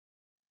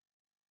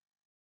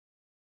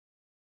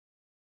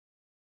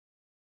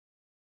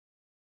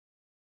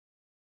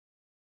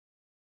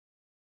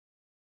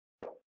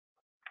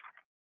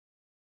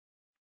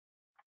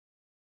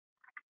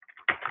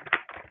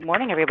Good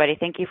morning, everybody.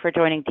 Thank you for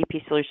joining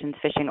DP Solutions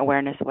Phishing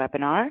Awareness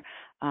webinar.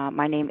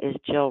 My name is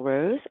Jill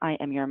Rose. I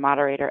am your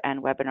moderator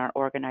and webinar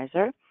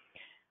organizer.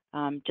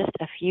 Just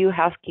a few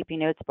housekeeping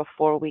notes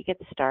before we get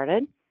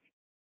started.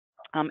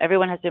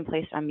 Everyone has been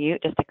placed on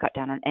mute just to cut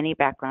down on any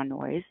background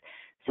noise.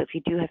 So if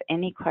you do have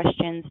any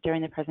questions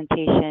during the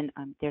presentation,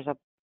 there's a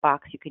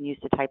box you can use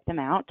to type them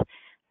out.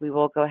 We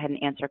will go ahead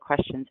and answer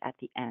questions at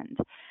the end.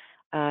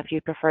 If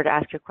you prefer to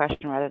ask your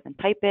question rather than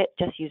type it,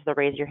 just use the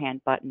raise your hand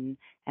button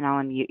and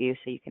I'll unmute you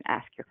so you can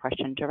ask your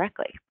question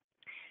directly.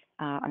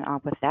 And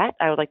with that,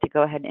 I would like to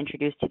go ahead and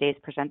introduce today's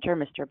presenter,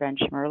 Mr. Ben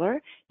Schmerler.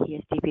 He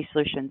is DP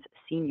Solutions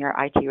Senior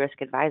IT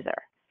Risk Advisor.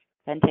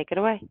 Ben, take it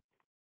away.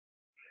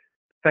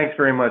 Thanks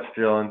very much,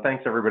 Jill, and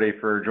thanks everybody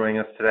for joining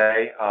us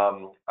today.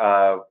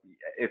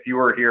 If you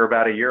were here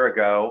about a year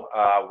ago,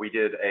 we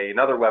did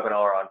another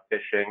webinar on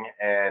phishing,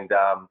 and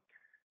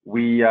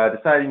we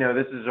decided,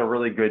 this is a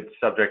really good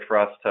subject for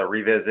us to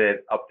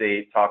revisit,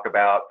 update, talk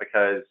about,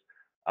 because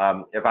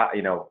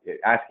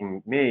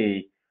asking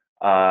me,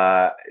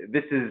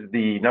 this is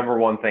the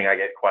 #1 thing I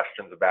get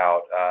questions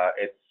about.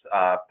 It's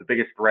the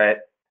biggest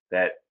threat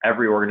that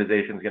every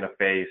organization is going to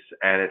face,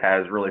 and it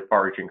has really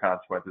far-reaching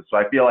consequences. So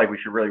I feel like we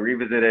should really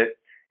revisit it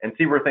and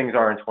see where things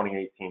are in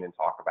 2018 and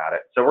talk about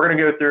it. So we're going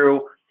to go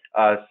through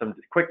some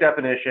quick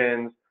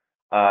definitions,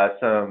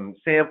 some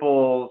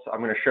samples. I'm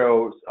going to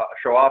show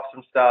off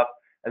some stuff,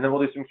 and then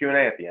we'll do some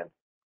Q&A at the end.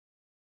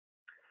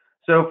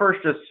 So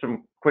first, just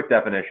some quick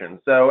definitions.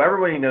 So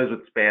everybody knows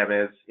what spam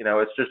is.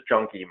 It's just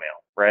junk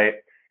email, right?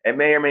 It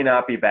may or may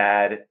not be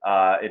bad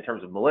in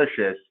terms of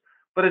malicious,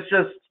 but it's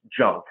just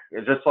junk.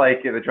 It's just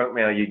like the junk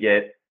mail you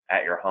get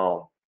at your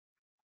home.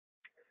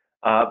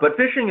 But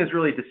phishing is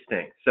really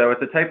distinct. So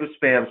it's a type of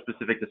spam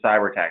specific to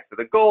cyber attacks. So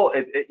the goal,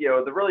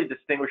 the really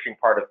distinguishing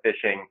part of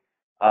phishing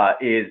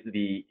is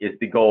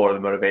the goal or the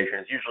motivation.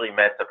 It's usually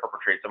meant to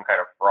perpetrate some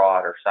kind of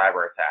fraud or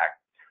cyber attack.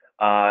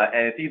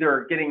 And it's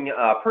either getting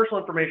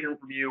personal information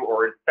from you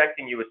or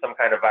infecting you with some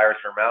kind of virus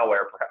or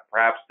malware,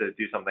 perhaps to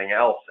do something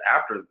else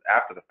after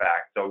the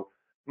fact. So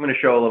I'm going to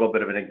show a little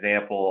bit of an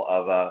example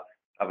of a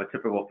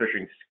typical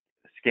phishing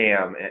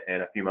scam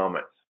in a few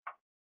moments.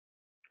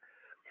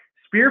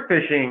 Spear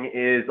phishing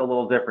is a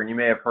little different. You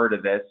may have heard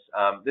of this.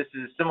 This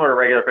is similar to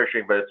regular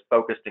phishing, but it's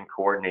focused and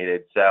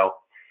coordinated. So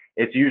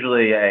it's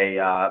usually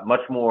a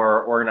much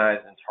more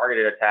organized and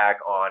targeted attack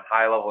on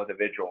high-level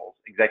individuals,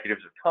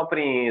 executives of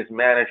companies,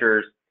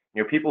 managers,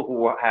 people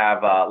who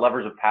have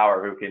levers of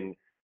power who can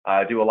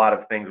do a lot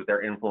of things with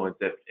their influence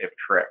if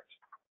tricked.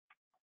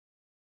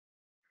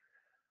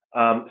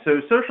 So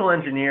social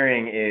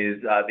engineering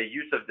is the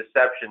use of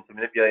deception to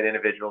manipulate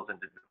individuals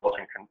into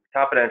divulging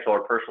confidential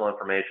or personal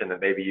information that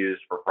may be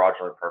used for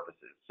fraudulent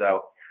purposes.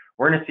 So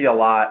we're going to see a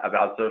lot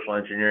about social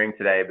engineering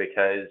today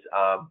because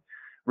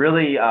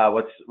really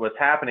what's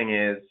happening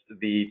is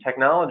the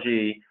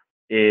technology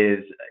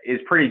is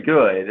pretty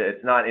good.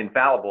 It's not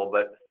infallible,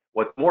 but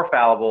what's more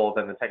fallible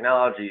than the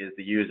technology is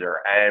the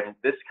user. And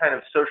this kind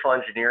of social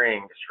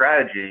engineering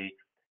strategy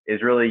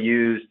is really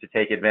used to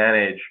take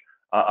advantage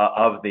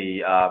of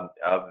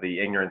the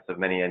ignorance of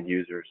many end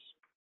users.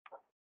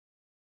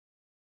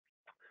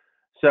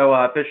 So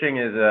phishing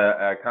is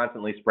a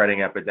constantly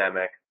spreading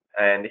epidemic,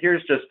 and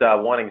here's just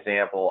one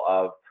example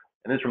of,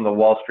 and this is from the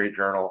Wall Street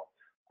Journal,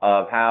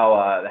 of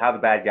how the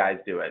bad guys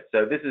do it.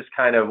 So this is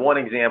kind of one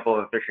example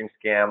of a phishing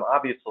scam.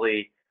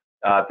 Obviously,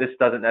 this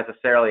doesn't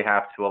necessarily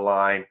have to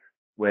align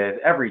with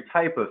every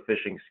type of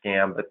phishing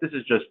scam, but this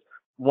is just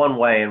one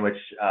way in which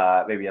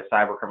maybe a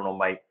cyber criminal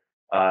might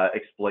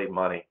exploit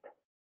money.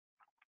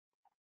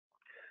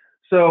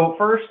 So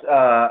first,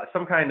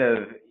 some kind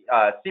of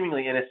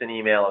seemingly innocent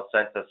email is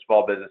sent to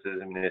small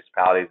businesses and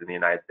municipalities in the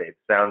United States.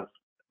 Sounds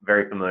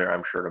very familiar,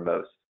 I'm sure, to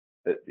most.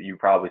 You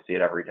probably see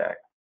it every day.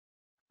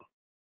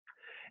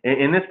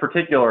 In this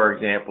particular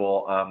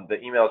example, the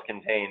emails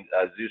contained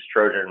Zeus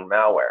Trojan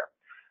malware.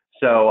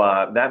 So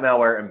that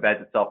malware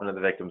embeds itself into the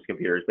victim's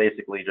computers,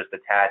 basically just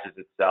attaches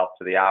itself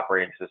to the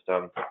operating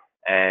system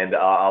and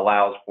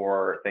allows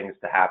for things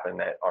to happen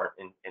that aren't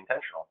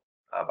intentional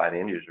by the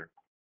end user.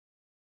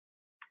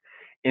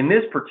 In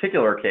this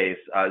particular case,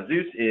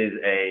 Zeus is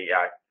a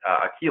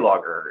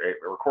keylogger. It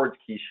records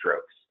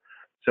keystrokes.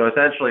 So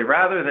essentially,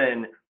 rather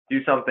than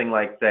do something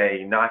like,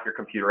 say, knock your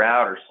computer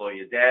out or slow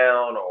you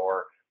down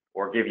or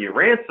give you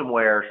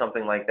ransomware or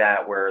something like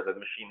that where the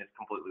machine is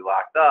completely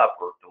locked up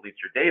or deletes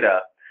your data,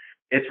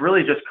 it's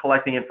really just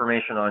collecting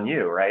information on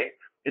you, right?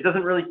 It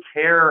doesn't really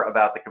care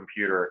about the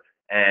computer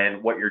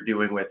and what you're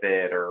doing with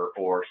it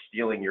or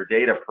stealing your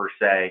data per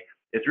se.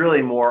 It's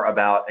really more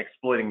about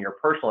exploiting your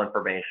personal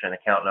information,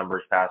 account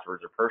numbers,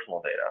 passwords, or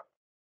personal data.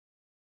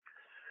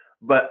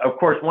 But of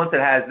course, once it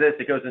has this,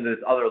 it goes into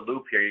this other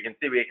loop here. You can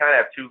see we kind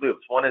of have two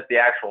loops. One is the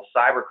actual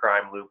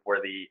cybercrime loop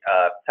where the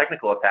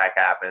technical attack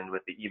happened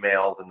with the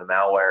emails and the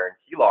malware and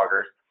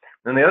keyloggers.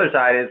 And the other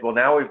side is, well,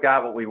 now we've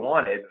got what we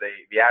wanted,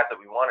 the asset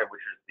we wanted,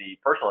 which is the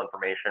personal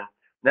information.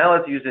 Now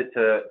let's use it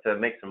to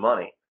make some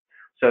money.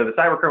 So the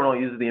cyber criminal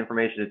uses the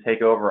information to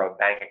take over a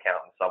bank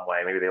account in some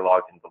way. Maybe they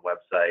logged into the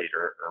website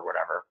or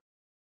whatever.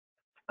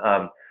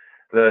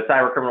 The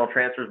cyber criminal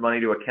transfers money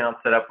to accounts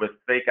set up with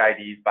fake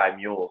IDs by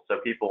mules. So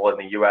people in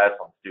the U.S.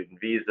 on student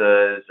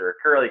visas, or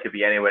currently could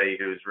be anybody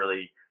who's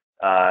really,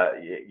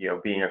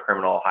 being a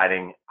criminal,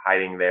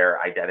 hiding their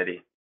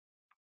identity.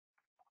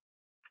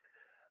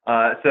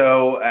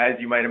 So as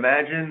you might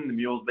imagine, the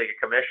mules make a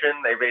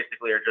commission. They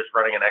basically are just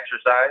running an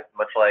exercise,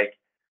 much like,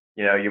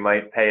 you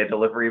might pay a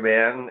delivery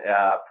man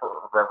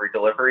for every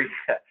delivery.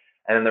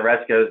 And then the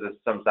rest goes to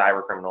some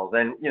cyber criminals.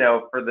 And,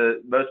 for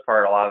the most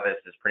part, a lot of this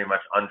is pretty much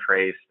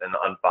untraced and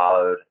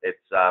unfollowed. It's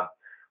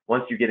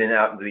once you get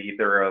out into the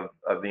ether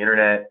of the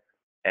internet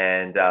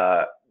and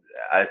an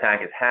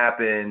attack has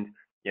happened,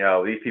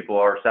 these people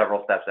are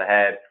several steps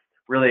ahead.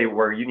 Really,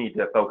 where you need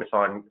to focus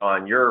on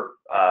your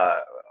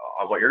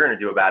on what you're going to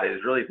do about it is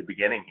really at the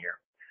beginning here.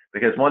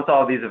 Because once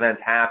all these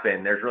events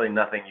happen, there's really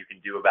nothing you can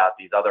do about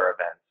these other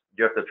events.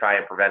 You have to try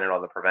and prevent it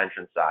on the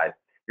prevention side.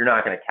 You're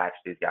not going to catch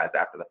these guys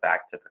after the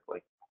fact,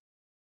 typically.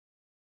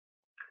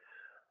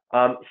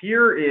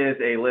 Here is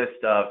a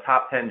list of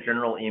top 10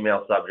 general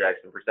email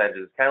subjects and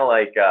percentages, kind of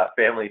like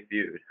Family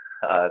Feud,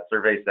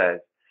 survey says,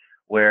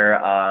 where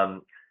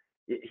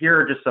here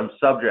are just some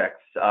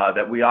subjects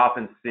that we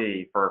often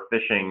see for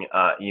phishing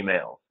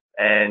emails.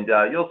 And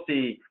you'll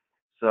see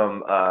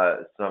some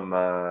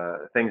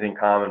things in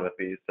common with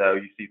these. So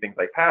you see things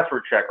like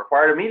password check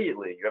required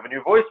immediately. You have a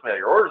new voicemail.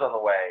 Your order's on the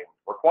way.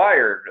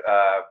 Required.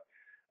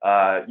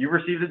 You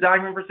received a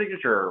document for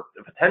signature.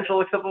 A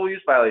potential acceptable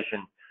use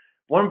violation.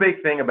 One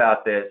big thing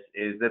about this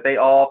is that they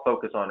all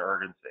focus on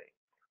urgency.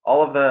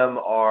 All of them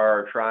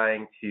are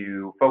trying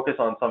to focus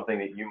on something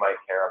that you might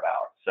care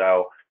about.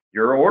 So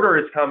your order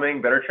is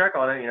coming, better check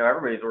on it.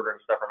 Everybody's ordering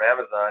stuff from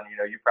Amazon.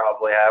 You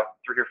probably have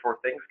 3 or 4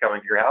 things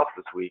coming to your house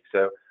this week.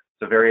 So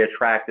it's a very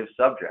attractive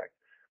subject.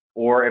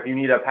 Or if you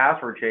need a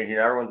password change,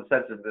 everyone's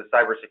sensitive to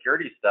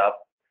cybersecurity stuff.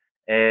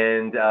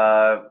 And,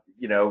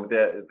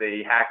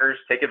 the hackers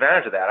take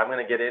advantage of that. I'm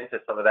going to get into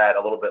some of that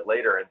a little bit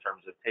later in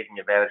terms of taking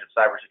advantage of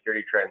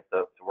cybersecurity trends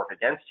to work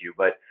against you.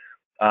 But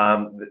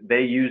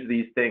they use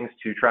these things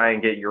to try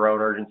and get your own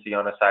urgency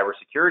on a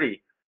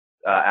cybersecurity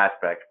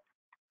aspect.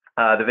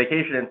 The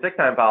vacation and sick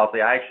time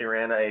policy, I actually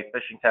ran a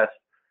phishing test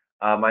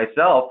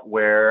myself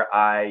where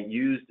I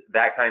used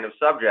that kind of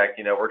subject.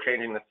 We're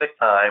changing the sick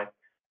time,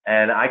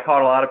 and I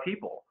caught a lot of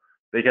people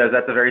because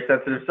that's a very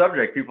sensitive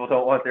subject. People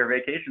don't want their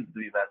vacations to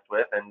be messed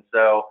with. And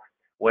so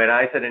when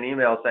I sent an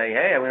email saying,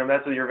 hey, I'm going to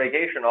mess with your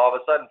vacation, all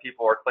of a sudden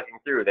people are clicking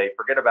through. They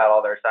forget about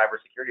all their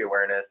cybersecurity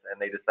awareness,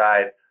 and they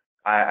decide,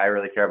 I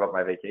really care about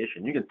my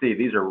vacation. You can see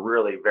these are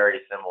really very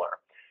similar.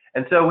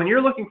 And so when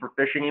you're looking for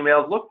phishing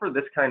emails, look for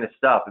this kind of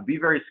stuff and be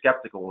very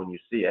skeptical when you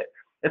see it.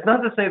 It's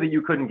not to say that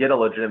you couldn't get a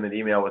legitimate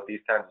email with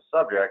these kinds of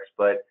subjects,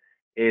 but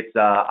it's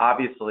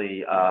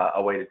obviously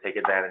a way to take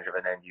advantage of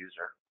an end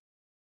user.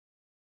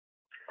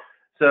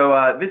 So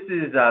this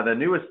is the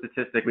newest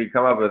statistic we've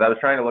come up with. I was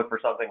trying to look for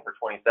something for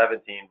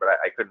 2017, but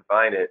I couldn't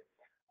find it.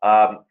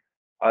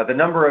 The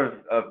number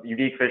of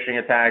unique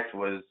phishing attacks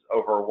was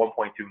over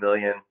 1.2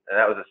 million, and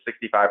that was a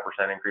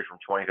 65% increase from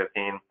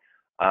 2015.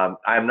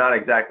 I'm not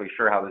exactly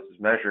sure how this is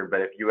measured,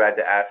 but if you had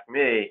to ask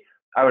me,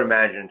 I would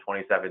imagine in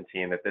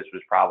 2017 that this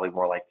was probably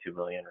more like 2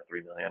 million or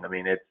 3 million. I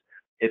mean,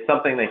 it's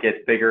something that gets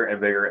bigger and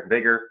bigger and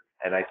bigger,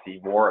 and I see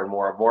more and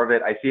more and more of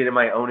it. I see it in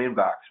my own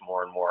inbox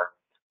more and more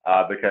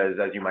because,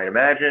 as you might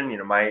imagine,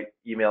 my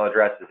email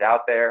address is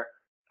out there.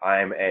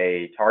 I'm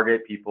a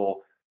target.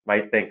 People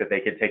might think that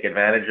they could take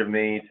advantage of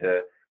me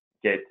to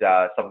get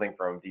something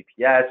from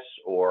DPS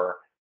or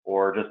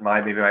just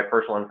maybe my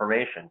personal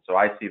information. So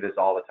I see this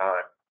all the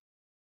time.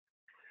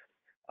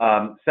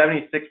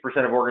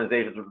 76% of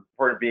organizations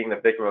reported being the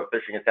victim of a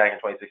phishing attack in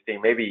 2016.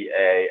 Maybe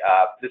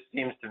this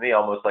seems to me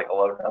almost like a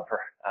low number.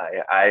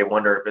 I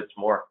wonder if it's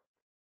more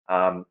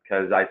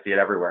because I see it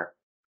everywhere.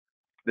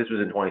 This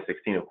was in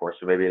 2016, of course,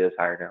 so maybe it is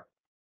higher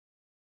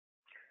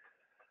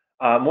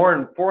now. More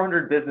than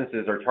 400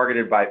 businesses are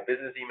targeted by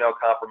business email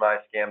compromise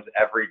scams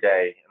every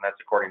day, and that's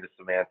according to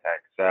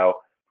Symantec.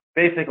 So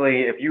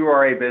basically, if you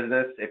are a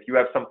business, if you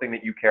have something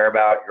that you care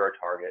about, you're a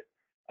target.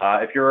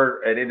 If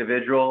you're an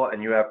individual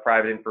and you have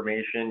private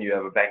information, you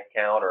have a bank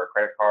account or a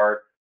credit card,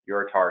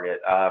 you're a target.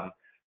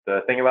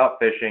 The thing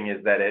about phishing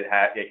is that it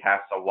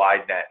casts a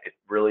wide net. It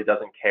really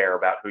doesn't care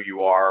about who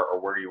you are or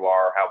where you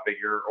are, how big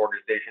your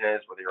organization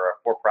is, whether you're a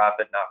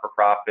for-profit,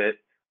 not-for-profit,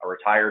 a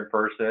retired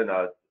person,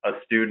 a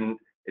student.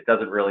 It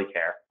doesn't really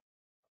care.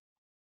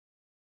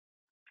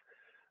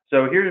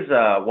 So here's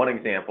one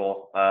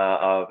example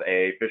of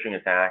a phishing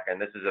attack,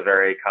 and this is a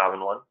very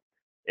common one.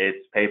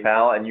 It's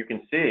PayPal, and you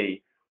can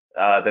see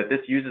that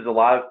this uses a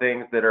lot of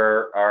things that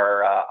are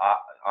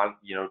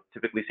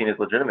typically seen as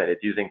legitimate.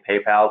 It's using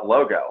PayPal's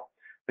logo.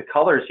 The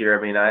colors here,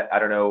 I mean, I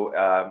don't know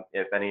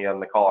if any on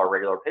the call are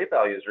regular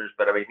PayPal users,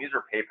 but I mean, these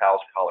are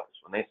PayPal's colors.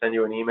 When they send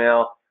you an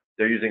email,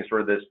 they're using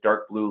sort of this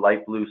dark blue,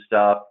 light blue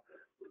stuff,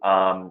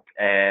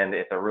 and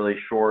it's a really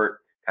short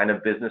kind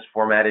of business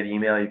formatted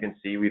email. You can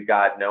see we've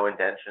got no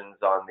indentions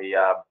on the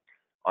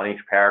on each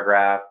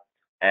paragraph,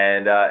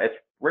 and it's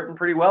written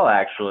pretty well,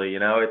 actually.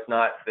 It's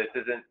not, this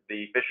isn't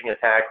the phishing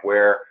attack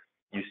where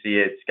you see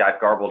it's got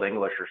garbled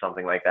English or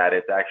something like that.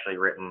 It's actually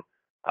written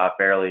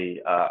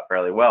fairly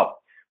well.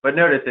 But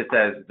notice it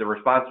says the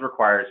response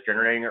requires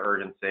generating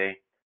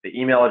urgency. The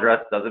email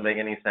address doesn't make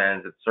any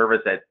sense. It's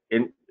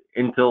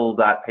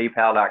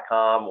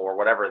service@intel.paypal.com or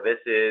whatever this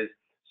is,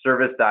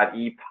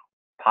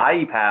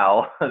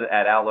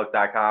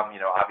 service.epaypal@outlook.com.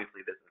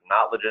 Obviously this is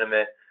not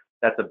legitimate.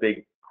 That's a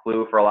big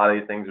clue for a lot of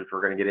these things, which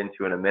we're going to get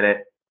into in a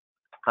minute.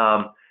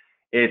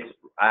 It's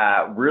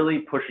really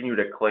pushing you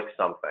to click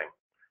something.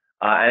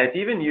 And it's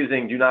even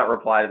using do not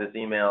reply to this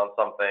email and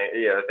something,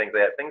 things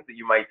that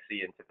you might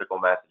see in typical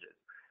messages.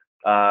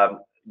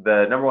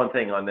 The number one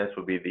thing on this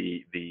would be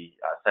the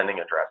sending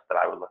address that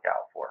I would look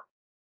out for.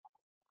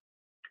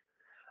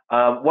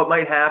 What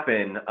might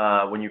happen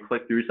when you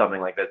click through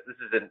something like this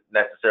isn't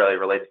necessarily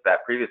related to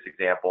that previous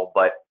example,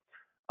 but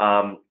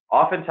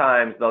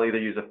oftentimes they'll either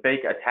use a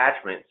fake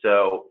attachment,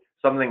 so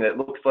something that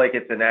looks like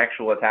it's an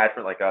actual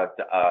attachment, like a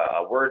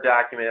Word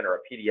document or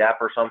a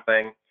PDF or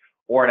something,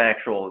 or an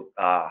actual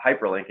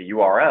hyperlink, a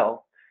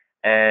URL,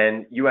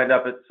 and you end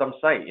up at some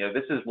site.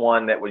 This is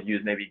one that would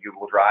use maybe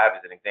Google Drive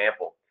as an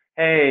example.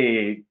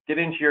 Hey, get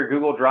into your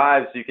Google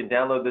Drive so you can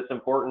download this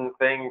important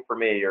thing for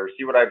me, or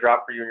see what I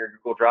dropped for you in your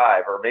Google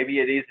Drive. Or maybe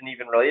it isn't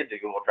even related to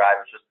Google Drive.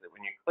 It's just that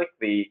when you click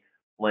the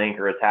link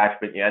or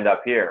attachment, you end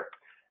up here.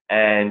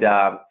 And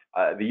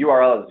the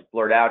URL is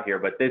blurred out here,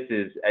 but this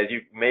is, as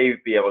you may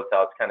be able to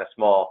tell, it's kind of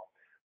small.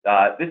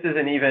 This is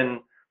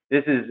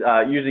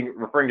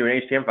referring to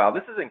an HTML file.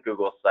 This isn't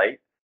Google's site.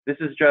 This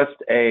is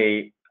just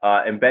a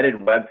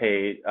embedded web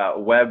page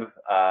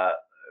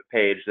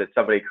that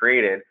somebody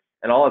created.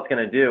 And all it's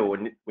going to do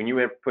when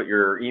you input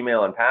your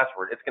email and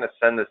password, it's going to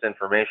send this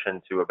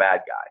information to a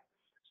bad guy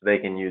so they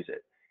can use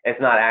it. It's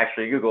not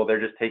actually Google. They're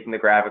just taking the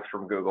graphics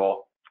from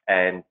Google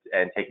and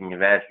taking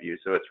advantage of you.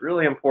 So it's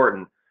really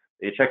important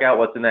that you check out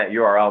what's in that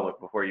URL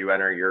before you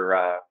enter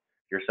your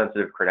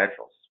sensitive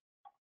credentials.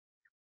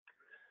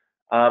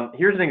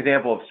 Here's an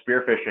example of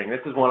spear phishing.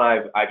 This is one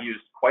I've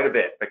used quite a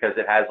bit because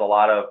it has a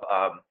lot of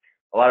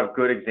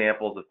good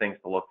examples of things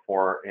to look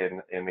for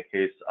in the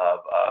case of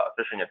a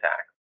phishing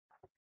attack.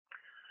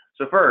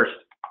 So first,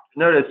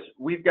 notice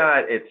we've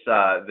got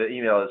the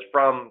email is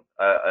from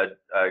a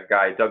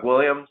guy, Doug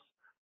Williams,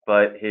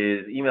 but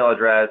his email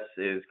address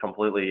is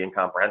completely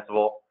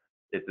incomprehensible.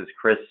 It's this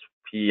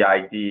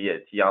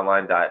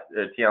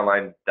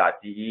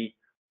chrispid@tonline.de.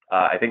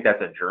 I think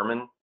that's a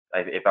German,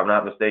 if I'm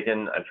not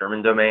mistaken, a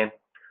German domain.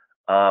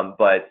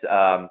 But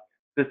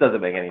this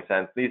doesn't make any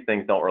sense. These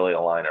things don't really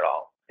align at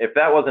all. If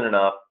that wasn't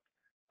enough,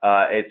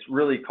 it's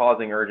really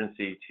causing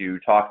urgency to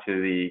talk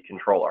to the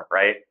controller,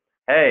 right?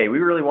 Hey, we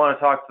really want to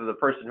talk to the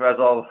person who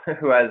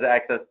has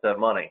access to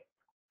money.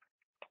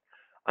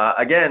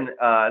 Again,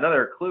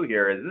 another clue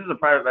here is this is a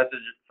private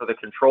message for the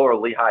controller of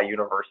Lehigh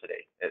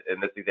University. In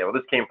this example,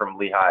 this came from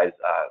Lehigh's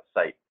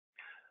site.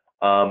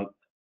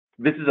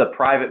 This is a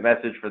private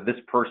message for this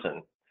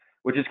person,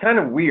 which is kind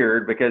of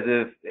weird because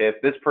if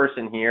this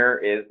person here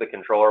is the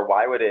controller,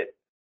 why would it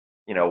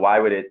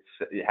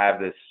have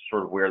this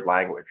sort of weird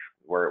language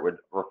where it would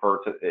refer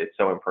to it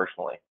so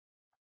impersonally?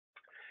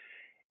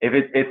 If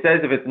it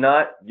says if it's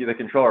not the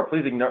controller,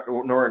 please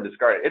ignore and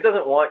discard it. It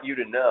doesn't want you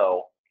to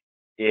know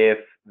if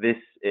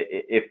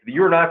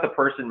you're not the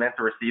person meant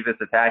to receive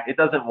this attack. It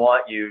doesn't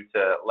want you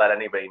to let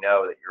anybody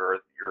know that you're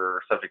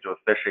subject to a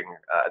phishing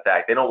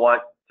attack. They don't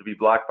want to be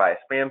blocked by a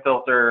spam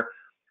filter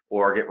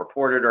or get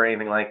reported or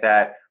anything like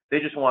that.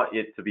 They just want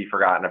it to be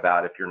forgotten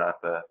about if you're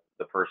not the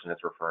person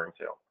it's referring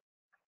to.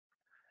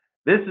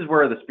 This is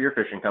where the spear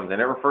phishing comes in.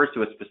 It refers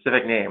to a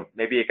specific name.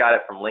 Maybe it got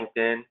it from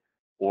LinkedIn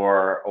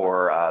or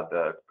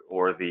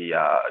the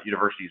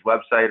university's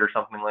website or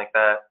something like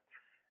that.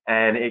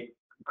 And it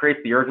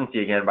creates the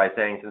urgency again by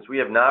saying, since we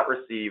have not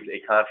received a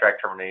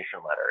contract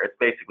termination letter, it's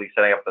basically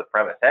setting up the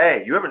premise,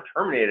 hey, you haven't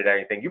terminated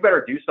anything. You better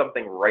do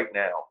something right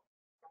now.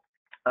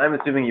 I'm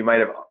assuming you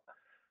might have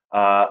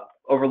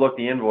overlooked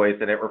the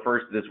invoice, and it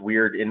refers to this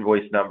weird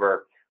invoice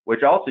number,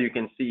 which also you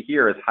can see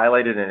here is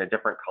highlighted in a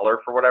different color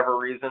for whatever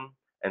reason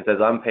and says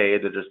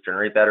unpaid to just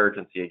generate that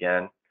urgency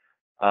again.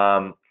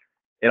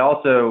 It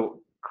also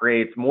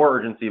creates more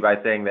urgency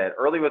by saying that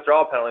early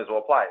withdrawal penalties will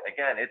apply.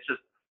 Again, it's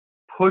just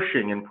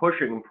pushing and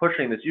pushing and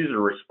pushing this user to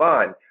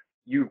respond.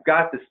 You've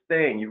got this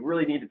thing. You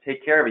really need to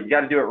take care of it. You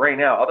got to do it right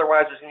now.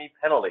 Otherwise, there's going to be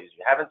penalties.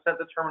 You haven't sent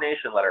the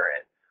termination letter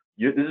in.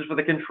 This is for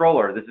the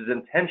controller. This is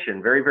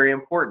intention. Very, very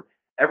important.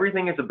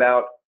 Everything is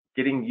about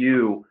getting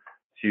you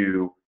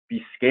to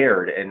be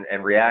scared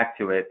and react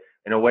to it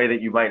in a way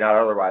that you might not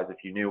otherwise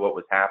if you knew what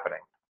was happening.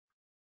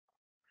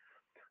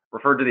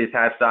 Refer to the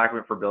attached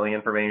document for billing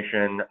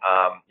information.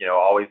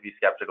 Always be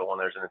skeptical when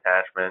there's an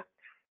attachment.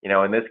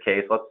 In this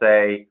case, let's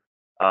say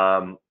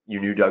you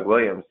knew Doug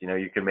Williams.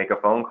 You can make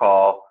a phone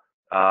call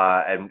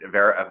and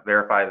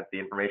verify that the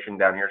information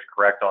down here is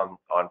correct on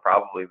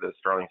probably the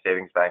Sterling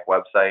Savings Bank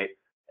website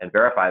and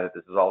verify that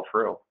this is all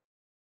true.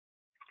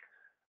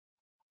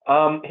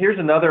 Here's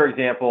another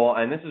example,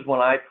 and this is one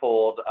I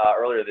pulled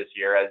earlier this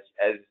year. As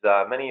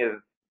many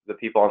of the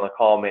people on the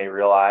call may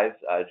realize,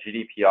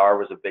 GDPR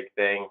was a big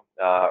thing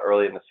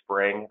early in the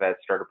spring that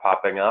started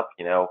popping up.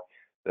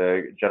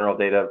 The General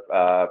Data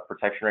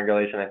Protection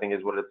Regulation, I think,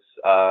 is what it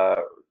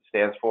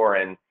stands for,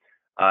 and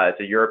it's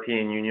a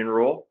European Union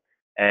rule.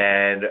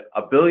 And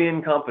 1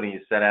 billion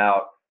companies sent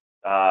out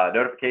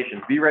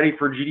notifications: be ready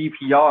for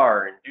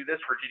GDPR and do this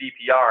for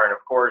GDPR. And of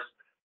course,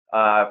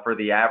 for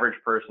the average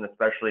person,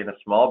 especially in a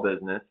small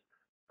business,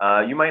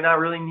 you might not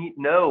really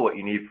know what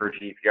you need for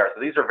GDPR.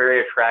 So these are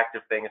very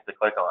attractive things to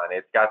click on.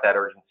 It's got that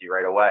urgency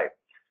right away.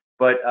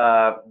 But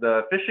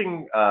the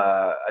phishing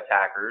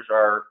attackers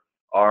are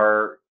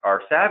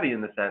savvy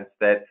in the sense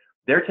that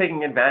they're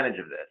taking advantage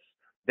of this.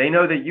 They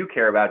know that you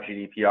care about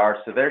GDPR,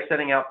 so they're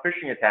sending out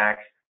phishing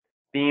attacks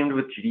themed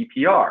with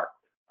GDPR.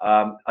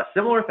 A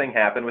similar thing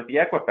happened with the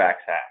Equifax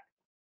hack.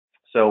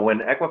 So when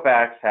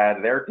Equifax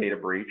had their data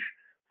breach,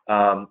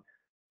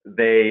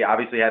 they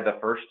obviously had the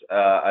first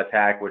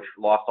attack, which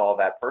lost all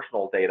that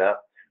personal data.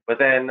 But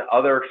then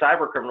other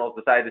cyber criminals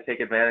decided to take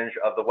advantage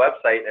of the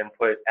website and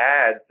put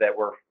ads that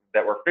were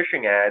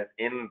phishing ads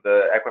in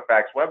the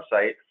Equifax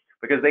website,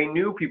 because they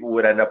knew people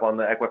would end up on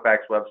the Equifax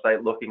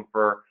website looking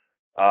for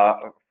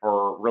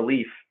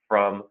relief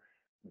from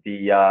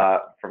the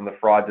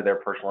fraud to their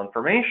personal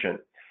information.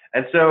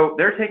 And so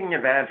they're taking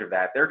advantage of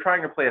that. They're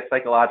trying to play a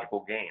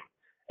psychological game.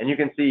 And you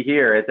can see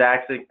here, it's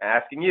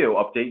asking you,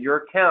 update your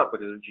account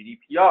because of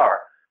GDPR.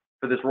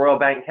 For this Royal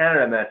Bank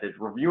Canada message,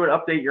 review and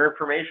update your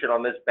information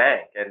on this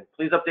bank, and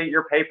please update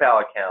your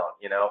PayPal account.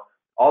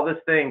 All this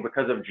thing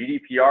because of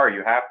GDPR,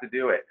 you have to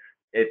do it.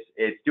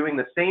 It's doing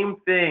the same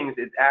things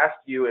it's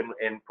asked you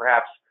in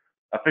perhaps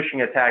a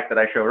phishing attack that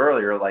I showed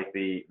earlier, like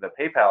the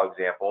PayPal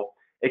example,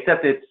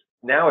 except it's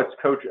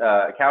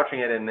couching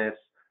it in this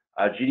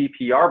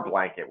GDPR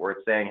blanket where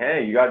it's saying,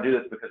 hey, you got to do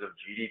this because of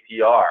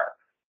GDPR.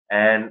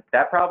 And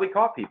that probably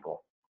caught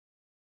people.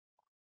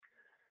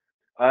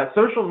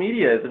 Social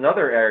media is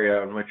another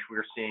area in which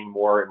we're seeing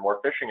more and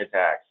more phishing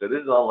attacks. So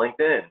this is on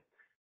LinkedIn.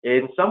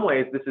 In some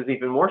ways, this is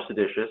even more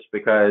seditious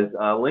because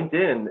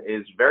LinkedIn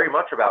is very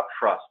much about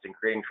trust and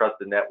creating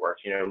trusted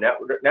networks.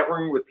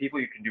 Networking with people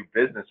you can do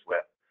business with.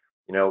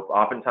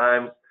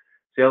 Oftentimes,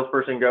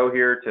 salesperson go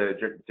here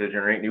to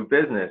generate new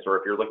business, or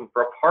if you're looking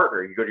for a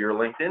partner, you go to your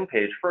LinkedIn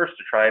page first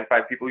to try and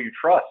find people you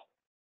trust.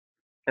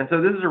 And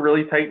so this is a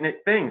really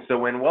tight-knit thing. So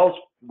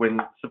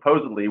when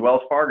supposedly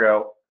Wells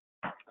Fargo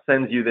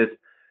sends you this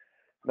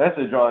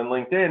message on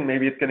LinkedIn,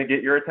 maybe it's going to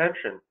get your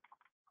attention.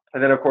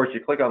 And then, of course,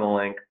 you click on the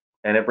link,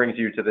 and it brings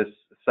you to this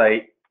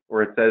site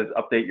where it says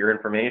update your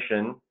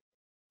information,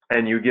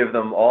 and you give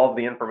them all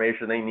the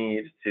information they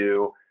need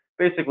to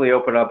basically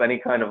open up any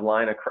kind of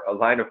line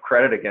of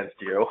credit against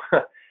you.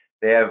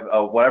 They have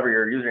whatever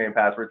your username and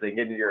passwords, they can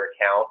get into your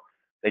account.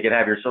 They can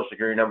have your social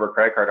security number,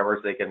 credit card number,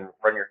 so they can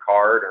run your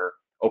card or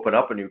open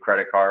up a new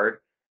credit card,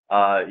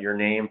 your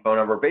name, phone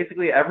number,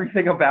 basically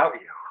everything about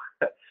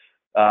you.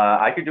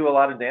 I could do a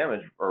lot of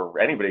damage, or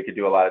anybody could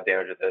do a lot of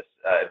damage with this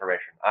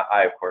information.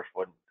 I of course,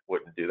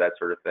 wouldn't do that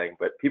sort of thing,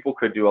 but people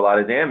could do a lot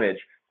of damage,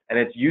 and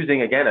it's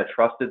using, again, a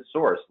trusted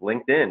source,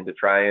 LinkedIn, to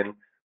try and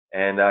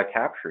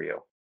capture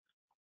you.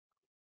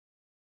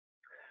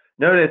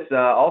 Notice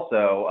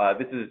also,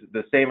 this is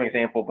the same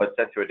example but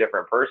sent to a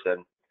different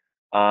person.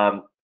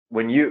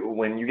 When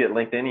you get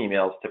LinkedIn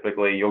emails,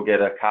 typically you'll get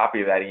a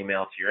copy of that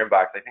email to your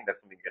inbox. I think that's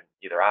something you can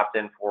either opt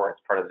in for,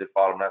 it's part of the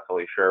default, I'm not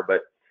totally sure,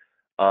 but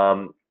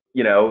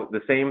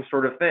the same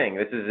sort of thing.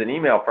 This is an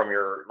email from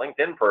your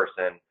LinkedIn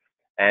person,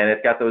 and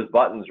it's got those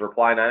buttons,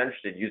 reply not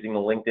interested, using the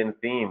LinkedIn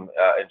theme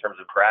in terms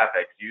of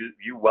graphics.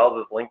 View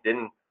Wells'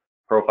 LinkedIn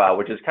profile,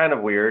 which is kind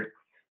of weird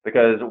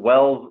because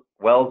Wells'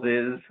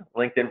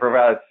 LinkedIn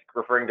profile is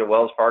referring to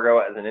Wells Fargo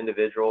as an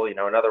individual.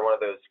 Another one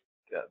of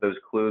those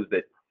clues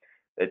that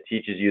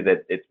teaches you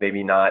that it's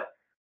maybe not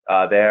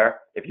there.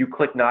 If you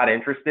click not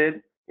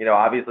interested,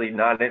 obviously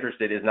not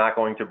interested is not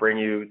going to bring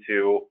you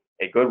to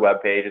a good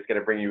web page. It's going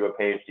to bring you a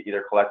page to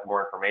either collect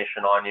more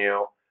information on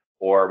you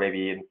or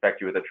maybe infect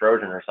you with a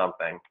Trojan or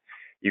something.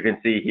 You can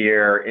see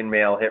here,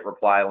 InMail, hit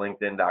reply,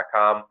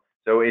 linkedin.com.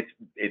 So it's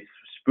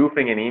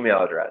spoofing an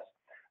email address.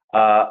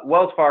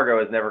 Wells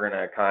Fargo is never going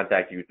to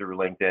contact you through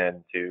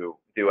LinkedIn to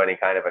do any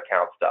kind of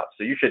account stuff.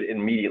 So you should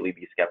immediately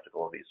be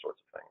skeptical of these sorts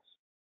of things.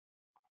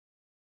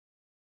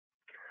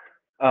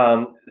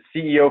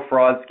 CEO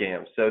fraud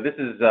scams. So this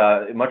is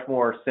a much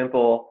more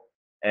simple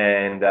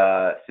and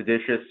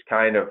seditious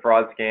kind of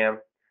fraud scam.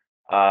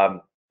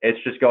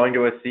 It's just going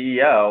to a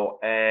CEO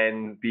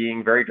and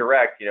being very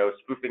direct,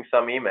 spoofing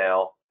some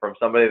email from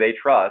somebody they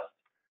trust,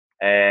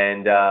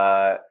 and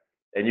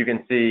you can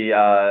see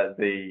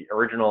the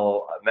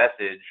original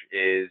message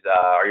is,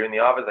 are you in the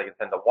office? I can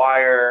send the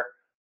wire.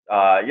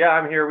 Yeah,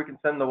 I'm here. We can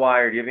send the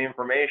wire. Do you have the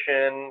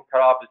information?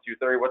 Cutoff is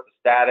 2:30. What's the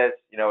status?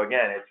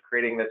 Again, it's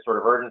creating this sort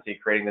of urgency,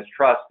 creating this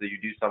trust that you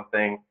do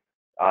something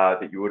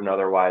that you wouldn't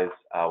otherwise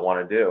want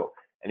to do.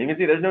 And you can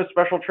see there's no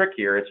special trick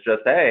here. It's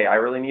just, hey, I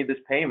really need this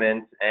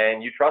payment,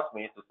 and you trust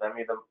me, so send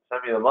me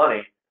the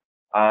money.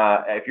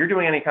 If you're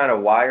doing any kind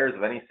of wires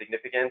of any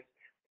significance,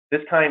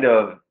 this kind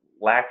of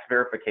lax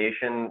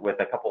verification with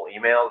a couple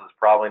emails is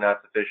probably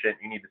not sufficient.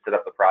 You need to set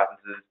up the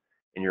processes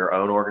in your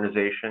own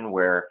organization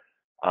where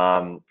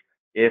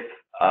if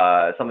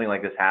something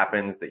like this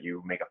happens, that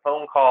you make a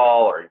phone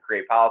call or you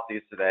create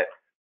policies so that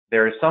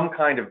there is some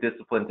kind of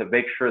discipline to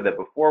make sure that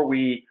before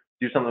we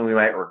do something we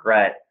might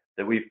regret,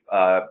 that we've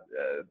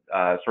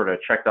sort of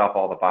checked off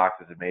all the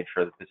boxes and made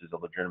sure that this is a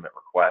legitimate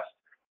request.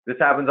 This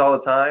happens all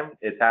the time.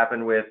 It's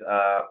happened with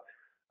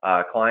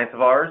clients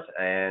of ours,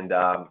 and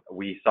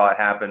we saw it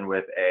happen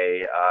with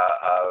a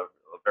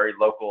very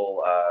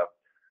local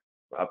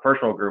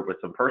personal group with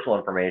some personal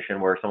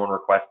information where someone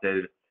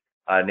requested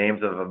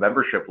names of a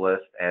membership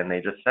list, and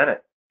they just sent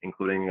it,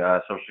 including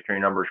social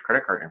security numbers,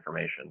 credit card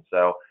information.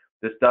 So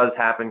this does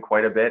happen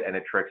quite a bit, and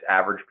it tricks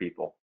average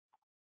people.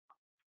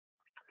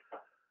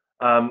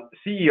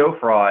 CEO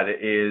fraud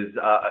is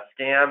a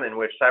scam in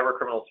which cyber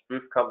criminals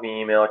spoof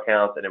company email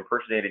accounts and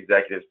impersonate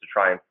executives to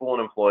try and fool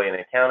an employee in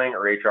accounting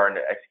or HR into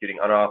executing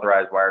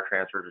unauthorized wire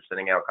transfers or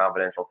sending out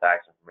confidential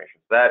tax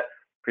information. So that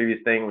previous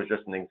thing was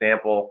just an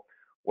example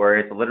where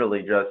it's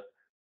literally just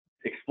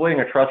exploiting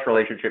a trust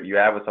relationship you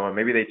have with someone.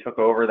 Maybe they took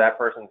over that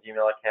person's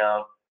email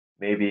account,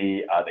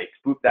 maybe they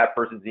spoofed that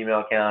person's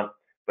email account,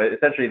 but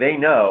essentially they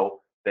know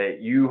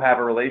that you have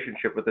a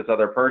relationship with this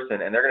other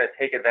person, and they're going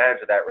to take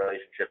advantage of that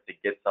relationship to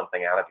get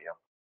something out of you.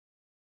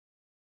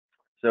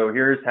 So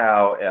here's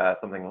how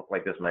something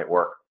like this might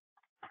work.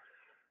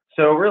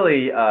 So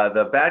really,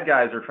 the bad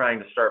guys are trying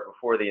to start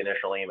before the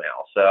initial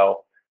email.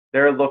 So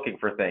they're looking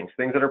for things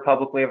that are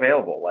publicly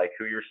available, like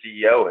who your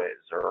CEO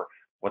is or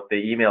what the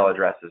email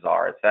addresses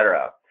are,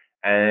 etc.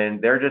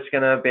 And they're just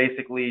going to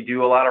basically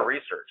do a lot of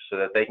research so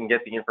that they can get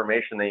the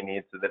information they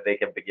need so that they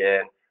can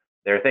begin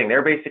their thing.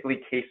 They're basically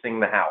casing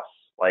the house,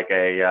 like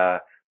a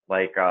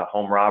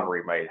home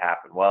robbery might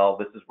happen. Well,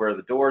 this is where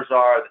the doors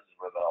are, this is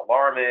where the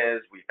alarm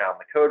is, we found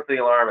the code for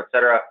the alarm,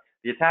 etc.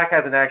 The attack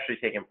hasn't actually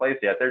taken place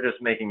yet. They're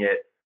just making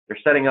it, they're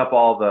setting up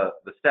all the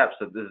steps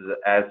so this is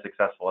as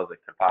successful as it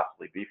could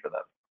possibly be for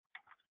them.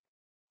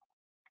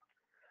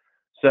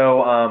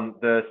 So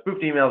the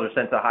spoofed emails are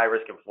sent to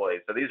high-risk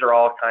employees. So these are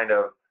all kind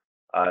of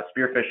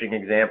spear phishing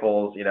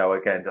examples, you know,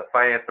 again, to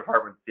finance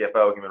department,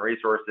 CFO, human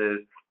resources.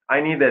 I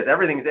need this.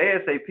 Everything's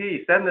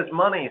ASAP. Send this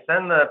money.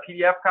 Send the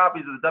PDF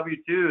copies of the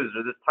W-2s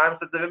or this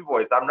time-sensitive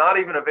invoice. I'm not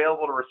even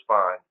available to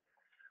respond.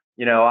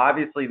 You know,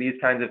 obviously these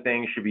kinds of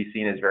things should be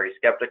seen as very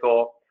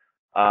skeptical.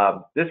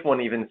 This one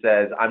even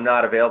says, I'm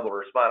not available to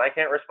respond. I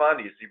can't respond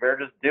to you, so you better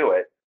just do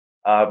it.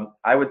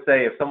 I would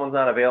say if someone's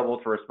not available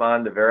to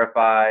respond to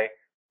verify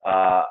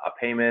a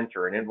payment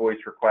or an invoice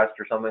request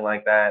or something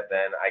like that,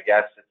 then I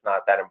guess it's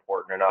not that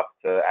important enough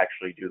to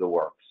actually do the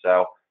work.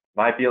 So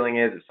my feeling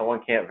is if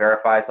someone can't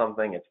verify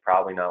something, it's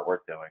probably not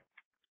worth doing.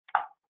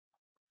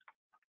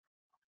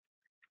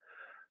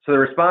 So the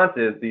response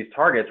is these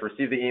targets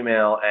receive the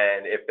email,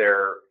 and if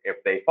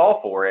they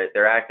fall for it,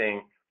 they're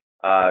acting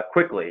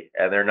quickly,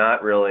 and they're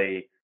not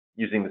really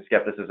using the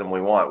skepticism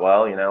we want.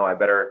 Well, you know, I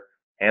better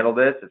handle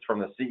this. It's from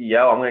the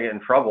CEO. I'm going to get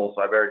in trouble,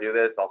 so I better do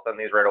this. I'll send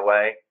these right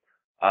away.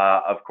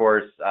 Of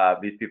course,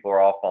 these people are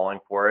all falling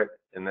for it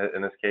in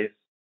this case.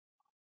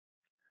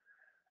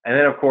 And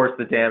then, of course,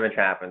 the damage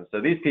happens. So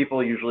these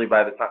people usually,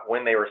 by the time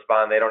when they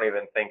respond, they don't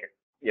even think,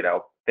 you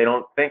know, they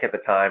don't think at the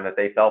time that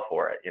they fell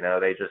for it. You know,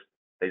 they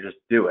just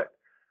do it.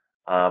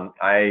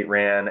 I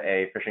ran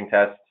a phishing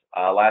test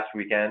last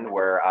weekend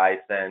where I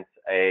sent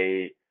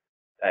a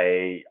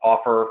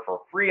offer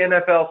for free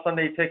NFL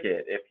Sunday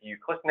ticket if you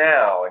click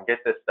now and get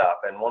this stuff.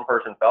 And one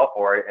person fell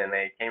for it, and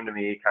they came to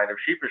me kind of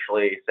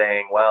sheepishly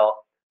saying,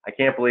 well, I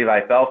can't believe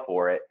I fell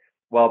for it.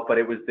 Well, but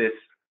it was this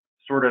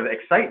sort of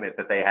excitement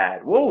that they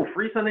had. Whoa,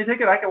 free Sunday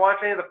ticket, I can watch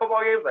any of the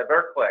football games, I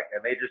better click.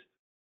 And they just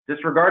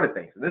disregarded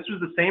things. And this was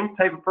the same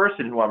type of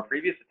person who on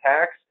previous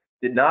attacks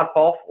did not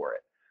fall for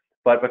it.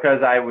 But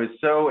because I was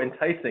so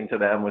enticing to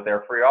them with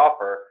their free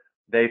offer,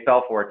 they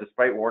fell for it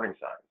despite warning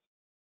signs.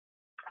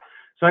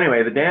 So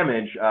anyway, the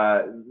damage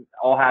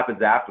all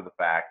happens after the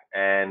fact,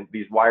 and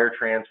these wire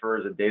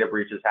transfers and data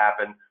breaches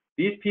happen.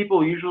 These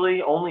people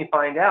usually only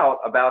find out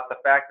about the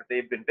fact that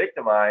they've been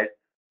victimized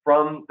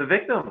from the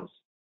victims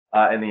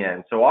in the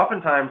end. So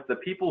oftentimes the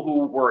people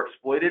who were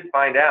exploited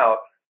find out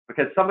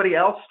because somebody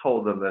else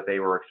told them that they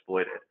were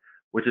exploited,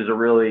 which is a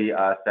really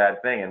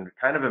sad thing and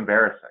kind of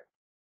embarrassing.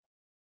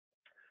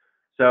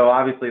 So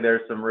obviously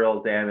there's some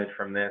real damage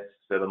from this.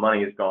 So the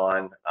money is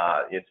gone.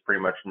 It's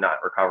pretty much not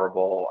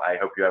recoverable. I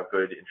hope you have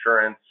good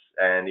insurance,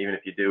 and even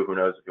if you do, who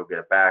knows if you'll get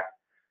it back.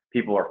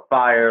 People are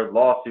fired,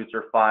 lawsuits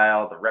are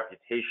filed, the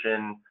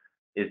reputation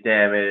is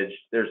damaged.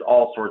 There's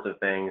all sorts of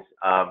things.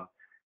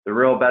 The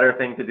real better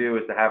thing to do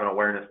is to have an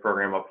awareness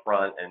program up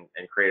front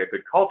and create a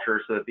good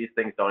culture so that these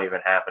things don't even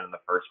happen in the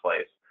first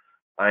place.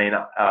 I mean,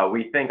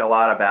 we think a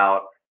lot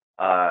about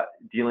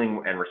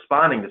dealing and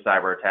responding to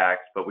cyber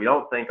attacks, but we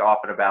don't think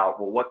often about,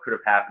 well, what could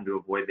have happened to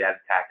avoid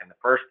that attack in the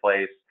first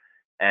place,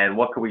 and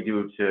what could we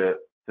do to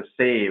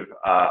save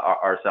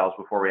ourselves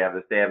before we have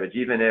this damage.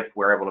 Even if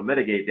we're able to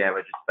mitigate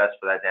damage, it's best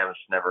for that damage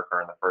to never occur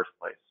in the first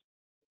place.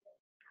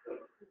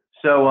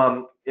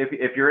 So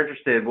if you're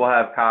interested, we'll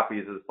have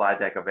copies of the slide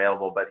deck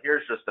available, but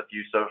here's just a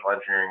few social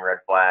engineering red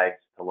flags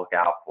to look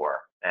out for.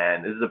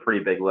 And this is a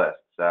pretty big list,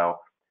 so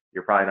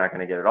you're probably not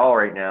going to get it all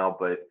right now,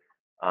 but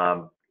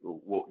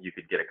you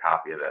could get a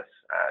copy of this,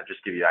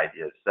 just give you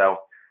ideas. So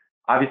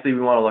obviously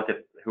we want to look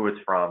at who it's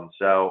from.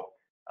 So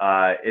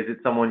is it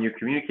someone you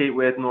communicate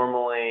with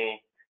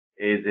normally?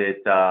 Is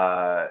it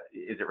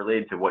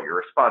related to what your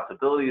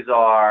responsibilities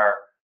are?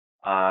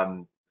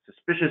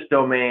 Suspicious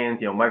domains,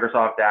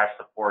 Microsoft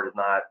support is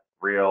not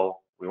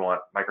real. We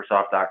want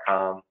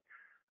Microsoft.com.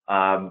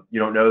 You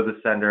don't know the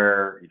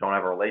sender. You don't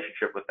have a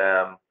relationship with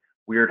them.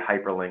 Weird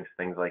hyperlinks,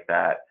 things like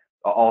that.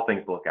 All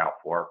things to look out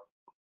for.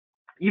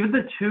 Even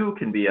the two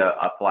can be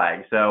a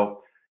flag.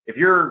 So if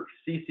you're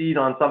CC'd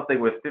on something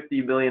with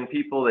 50 million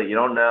people that you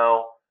don't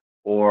know,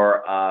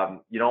 or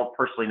you don't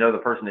personally know the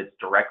person it's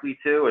directly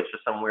to, it's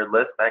just some weird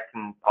list, that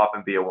can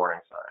often be a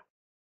warning sign.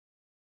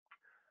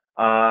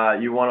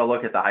 You want to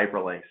look at the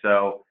hyperlink.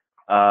 So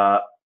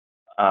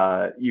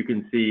you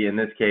can see in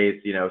this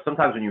case,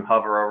 sometimes when you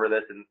hover over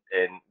this and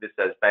this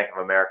says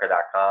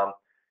bankofamerica.com,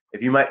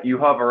 if you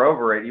hover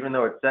over it, even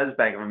though it says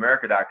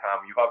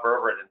bankofamerica.com, you hover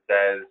over it and it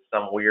says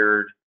some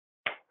weird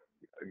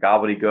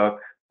gobbledygook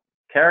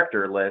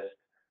character list,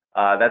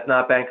 that's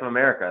not Bank of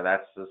America.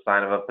 That's a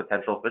sign of a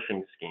potential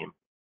phishing scheme.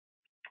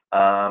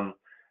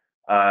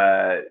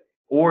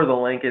 Or the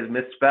link is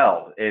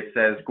misspelled. It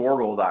says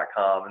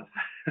gorgle.com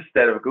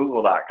instead of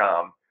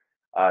google.com.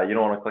 You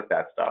don't want to click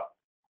that stuff.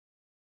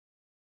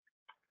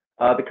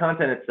 The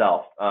content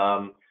itself.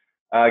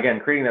 Again,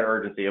 creating that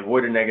urgency.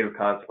 Avoid a negative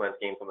consequence,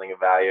 gain something of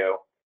value.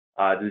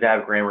 Does it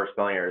have grammar or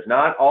spelling errors?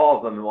 Not all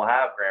of them will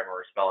have grammar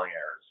or spelling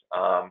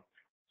errors.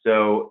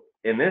 So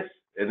in this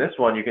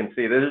one, you can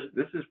see this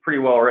is pretty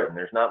well written.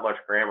 There's not much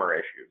grammar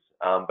issues,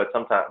 but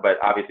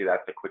obviously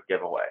that's a quick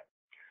giveaway.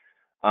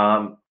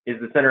 Is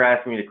the sender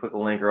asking me to click a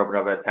link or open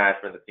up an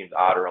attachment that seems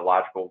odd or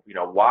illogical?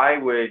 Why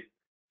would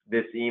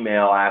this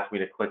email ask me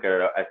to click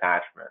an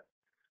attachment?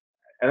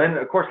 And then,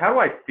 of course, how do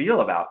I feel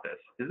about this?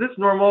 Is this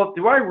normal?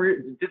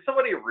 Did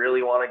somebody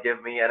really want to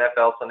give me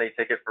NFL Sunday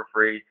ticket for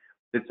free?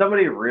 Did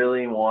somebody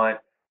really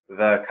want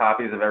the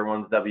copies of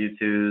everyone's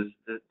W-2s?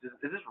 Is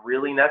this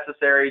really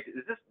necessary?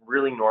 Is this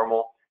really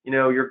normal?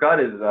 Your gut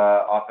is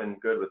often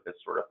good with this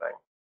sort of thing,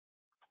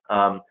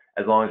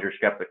 as long as you're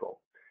skeptical.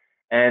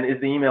 And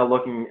is the email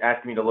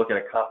asking me to look at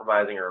a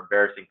compromising or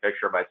embarrassing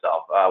picture of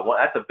myself?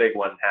 That's a big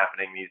one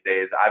happening these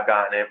days. I've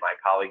gotten it. My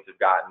colleagues have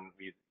gotten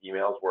these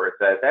emails where it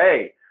says,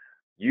 hey,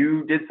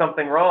 you did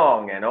something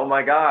wrong, and oh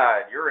my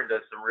God, you're into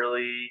some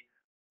really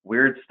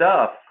weird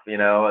stuff.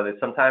 That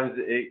sometimes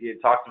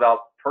it talks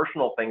about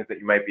personal things that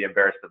you might be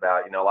embarrassed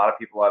about. A lot of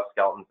people have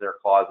skeletons in their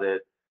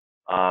closet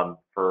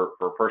for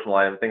personal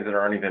items, things that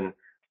aren't even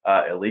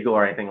illegal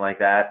or anything like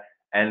that.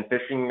 And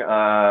phishing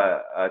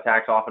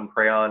attacks often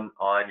prey on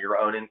your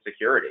own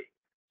insecurity.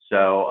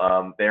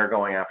 So they're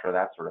going after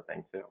that sort of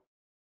thing too.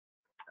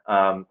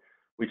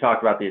 We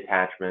talked about the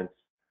attachments.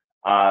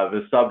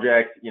 The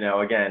subject,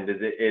 again,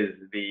 is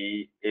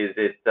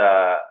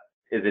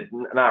it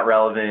not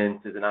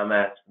relevant? Is it not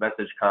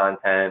message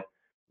content?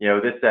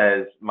 This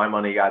says my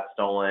money got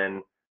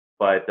stolen,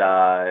 but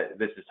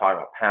this is talking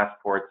about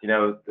passports.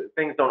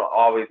 Things don't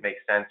always make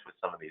sense with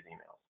some of these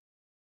emails.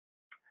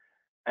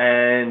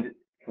 And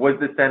was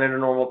this sent at a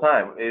normal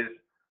time? Is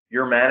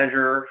your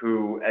manager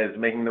who is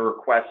making the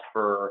request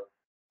for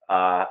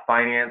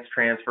finance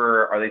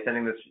transfer, are they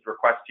sending this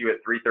request to you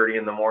at 3:30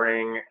 in the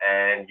morning,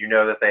 and you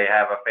know that they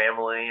have a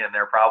family and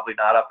they're probably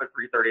not up at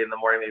 3:30 in the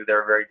morning? Maybe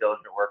they're a very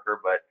diligent worker,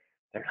 but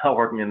they're not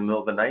working in the middle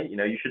of the night.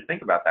 You should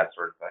think about that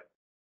sort of thing.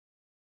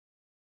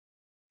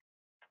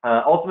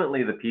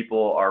 Ultimately, the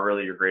people are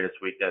really your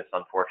greatest weakness,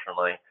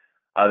 unfortunately.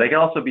 They can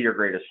also be your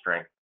greatest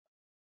strength.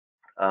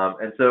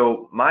 And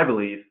so my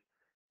belief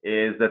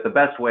is that the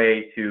best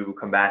way to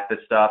combat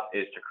this stuff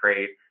is to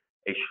create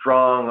a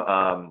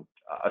strong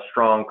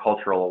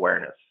cultural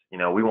awareness.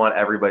 We want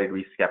everybody to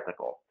be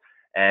skeptical.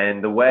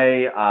 And the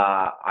way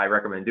I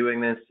recommend doing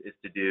this is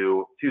to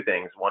do two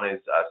things. One is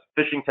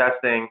phishing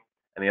testing,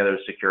 and the other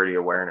is security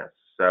awareness.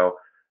 So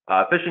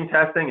phishing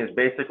testing is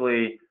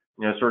basically,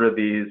 sort of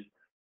these,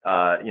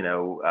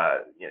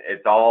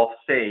 it's all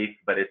safe,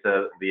 but it's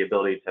the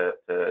ability to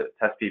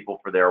test people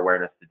for their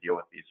awareness to deal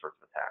with these sorts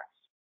of attacks.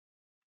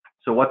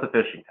 So what's a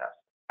phishing test?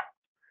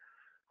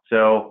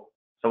 So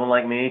someone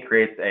like me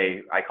creates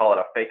I call it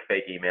a fake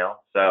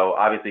email. So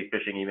obviously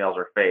phishing emails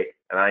are fake,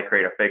 and I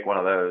create a fake one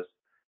of those.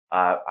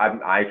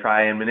 I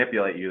try and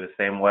manipulate you the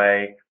same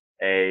way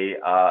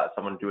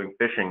someone doing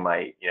phishing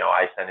might.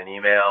 I send an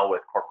email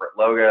with corporate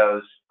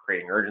logos,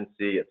 creating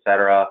urgency,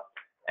 etc.,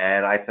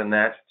 and I send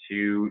that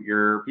to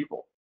your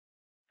people.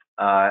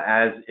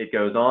 As it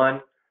goes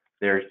on,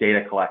 there's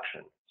data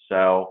collection.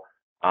 So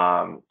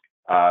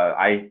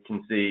I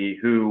can see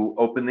who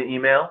opened the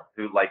email,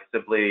 who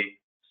simply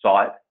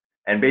saw it,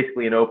 and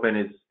basically an open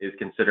is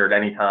considered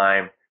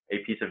anytime a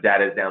piece of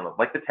data is downloaded,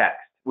 like the text,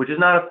 which is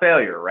not a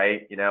failure,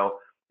 right?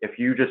 If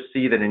you just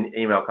see that an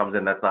email comes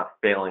in, that's not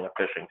failing a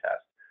phishing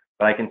test.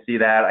 but I can see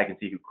that. I can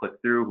see who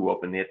clicked through, who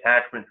opened the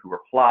attachment, who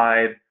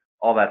replied,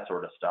 all that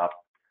sort of stuff.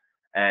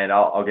 And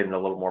I'll get into a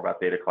little more about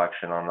data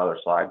collection on another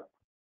slide.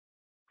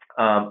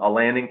 A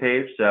landing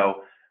page.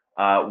 So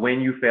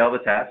when you fail the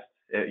test,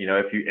 if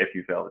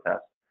you fail the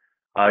test,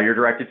 you're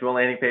directed to a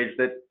landing page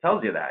that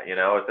tells you that.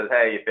 It says,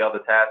 hey, you failed the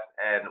test.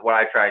 And what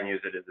I try and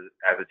use it is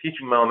as a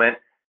teaching moment.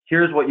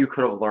 Here's what you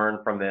could have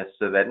learned from this,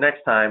 so that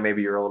next time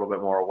maybe you're a little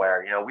bit more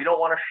aware. We don't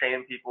want to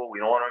shame people. We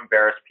don't want to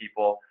embarrass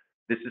people.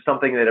 This is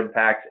something that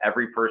impacts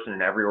every person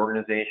in every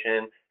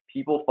organization.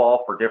 People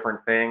fall for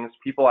different things.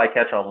 People I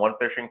catch on one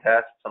phishing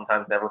test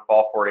sometimes never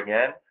fall for it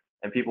again.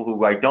 And people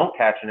who I don't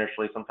catch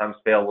initially sometimes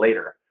fail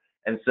later.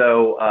 And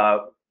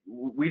so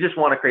we just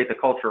want to create the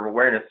culture of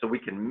awareness so we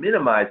can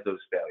minimize those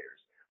failures.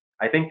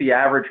 I think the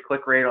average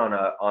click rate on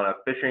a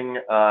phishing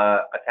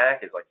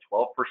attack is like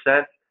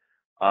 12%.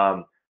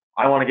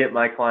 I want to get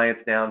my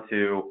clients down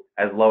to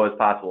as low as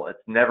possible.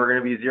 It's never going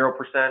to be 0%,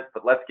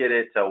 but let's get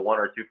it to 1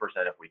 or 2%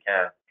 if we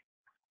can.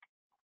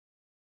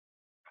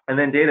 And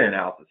then data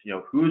analysis.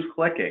 Who's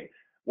clicking?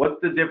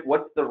 What's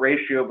the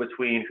ratio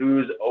between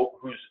who's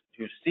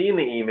seen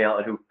the email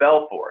and who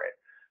fell for it?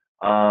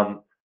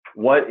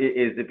 What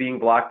is it being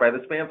blocked by the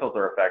spam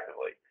filter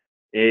effectively?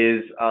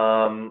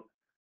 Are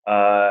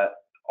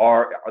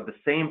the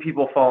same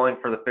people falling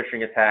for the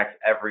phishing attacks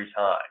every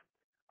time?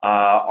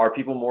 Are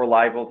people more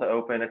liable to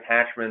open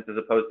attachments as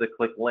opposed to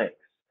click links?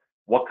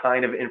 What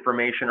kind of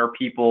information are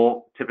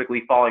people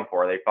typically falling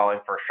for? Are they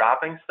falling for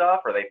shopping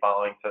stuff? Are they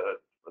falling to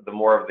the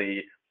more of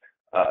the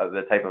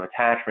type of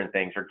attachment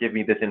things, or give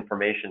me this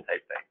information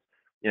type thing?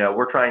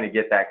 We're trying to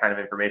get that kind of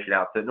information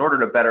out in order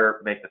to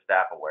better make the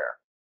staff aware.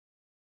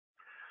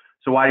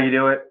 So why do you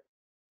do it?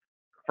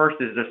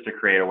 First is just to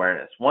create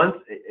awareness.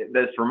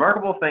 This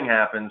remarkable thing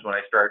happens when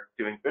I start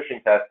doing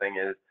phishing testing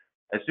is,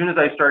 as soon as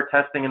I start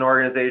testing an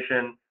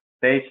organization,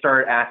 they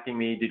start asking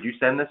me, did you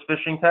send this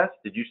phishing test?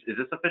 Is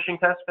this a phishing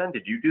test, Ben?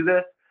 Did you do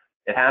this?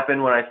 It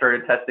happened when I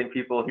started testing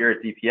people here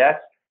at DPS,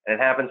 and it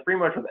happens pretty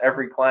much with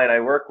every client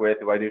I work with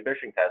who I do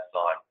phishing tests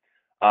on.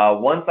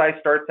 Once I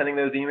start sending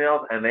those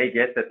emails and they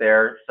get that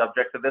they're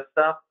subject to this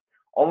stuff,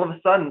 all of a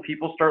sudden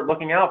people start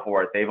looking out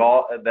for it.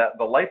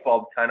 The light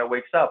bulb kind of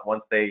wakes up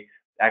once they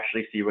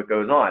actually see what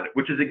goes on,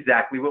 which is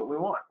exactly what we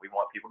want. We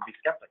want people to be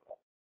skeptical.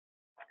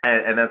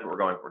 And that's what we're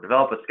going for.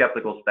 Develop a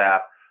skeptical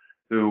staff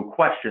who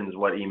questions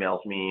what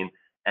emails mean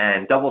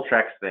and double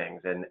checks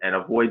things and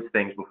avoids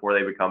things before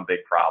they become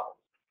big problems.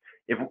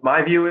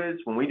 My view is,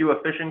 when we do a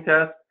phishing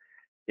test,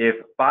 if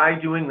by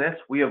doing this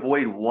we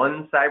avoid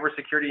one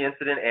cybersecurity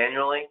incident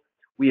annually,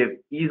 we have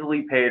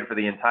easily paid for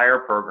the entire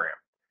program.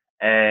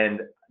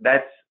 And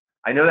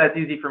I know that's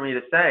easy for me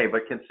to say,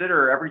 but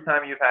consider every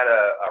time you've had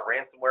a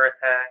ransomware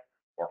attack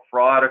or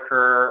fraud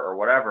occur or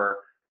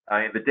whatever,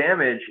 the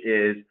damage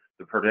is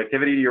the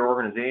productivity to your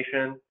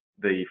organization,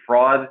 the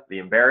fraud, the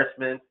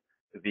embarrassment,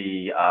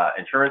 the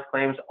insurance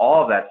claims.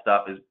 All of that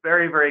stuff is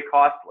very, very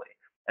costly.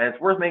 And it's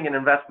worth making an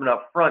investment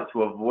up front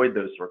to avoid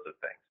those sorts of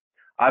things.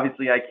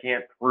 Obviously, I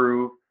can't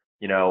prove,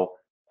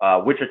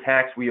 which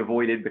attacks we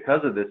avoided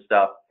because of this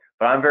stuff,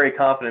 but I'm very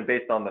confident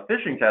based on the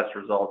phishing test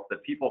results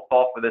that people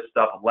fall for this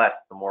stuff less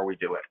the more we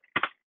do it.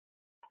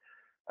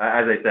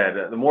 As I said,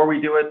 the more we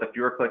do it, the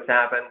fewer clicks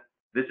happen.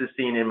 This is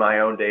seen in my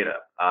own data.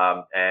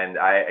 And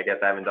I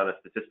guess I haven't done a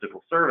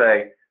statistical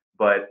survey,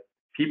 but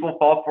people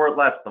fall for it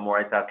less the more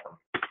I test them.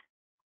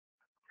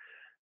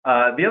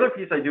 The other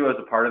piece I do as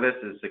a part of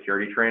this is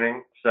security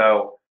training.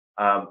 So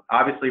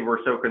obviously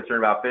we're so concerned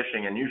about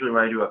phishing, and usually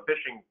when I do a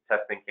phishing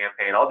testing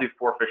campaign, I'll do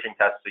 4 phishing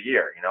tests a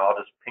year. I'll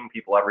just ping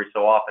people every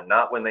so often,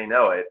 not when they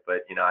know it,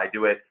 but I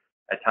do it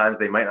at times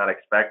they might not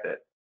expect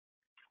it.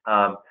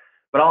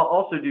 But I'll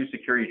also do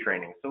security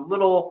training, so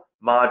little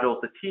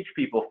modules to teach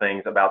people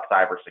things about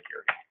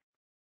cybersecurity.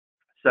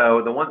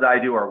 So the ones I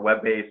do are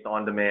web-based,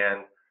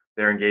 on-demand,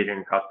 they're engaging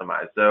and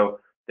customized. So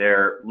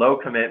they're low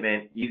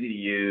commitment, easy to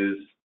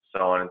use,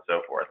 so on and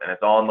so forth. And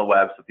it's all on the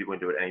web, so people can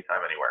do it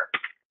anytime, anywhere.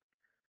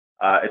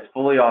 It's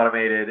fully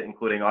automated,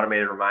 including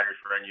automated reminders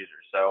for end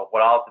users. So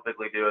what I'll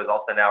typically do is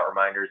I'll send out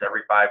reminders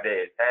every 5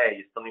 days. Hey,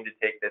 you still need to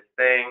take this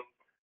thing.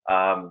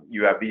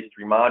 You have these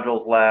 3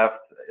 modules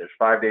left. There's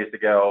 5 days to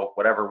go,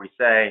 whatever we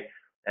say.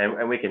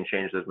 And we can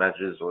change those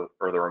messages with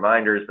further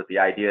reminders. But the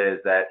idea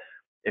is that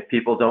if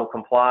people don't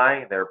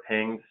comply, they're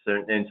pinged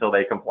until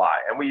they comply.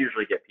 And we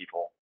usually get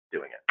people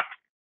doing it.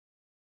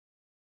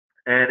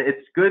 And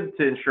it's good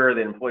to ensure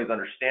that employees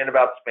understand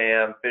about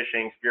spam,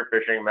 phishing, spear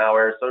phishing,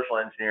 malware, social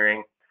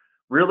engineering,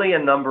 really a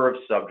number of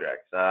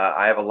subjects.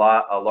 I have a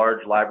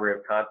large library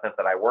of content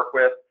that I work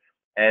with,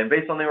 and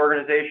based on the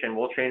organization,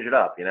 we'll change it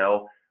up. If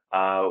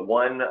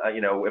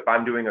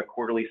I'm doing a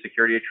quarterly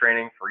security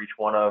training for each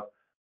one of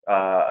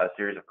a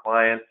series of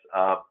clients,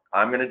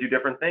 I'm going to do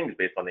different things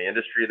based on the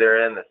industry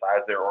they're in, the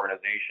size of their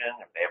organization,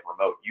 if they have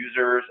remote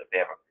users, if they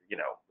have,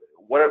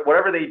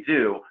 whatever they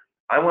do.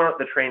 I want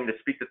the training to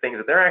speak to things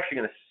that they're actually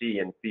going to see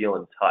and feel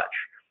and touch.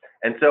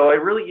 And so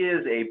it really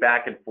is a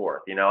back and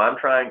forth. I'm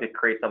trying to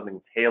create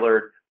something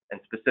tailored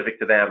and specific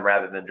to them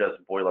rather than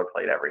just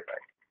boilerplate everything.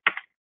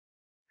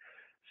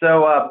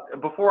 So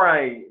before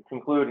I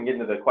conclude and get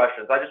into the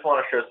questions, I just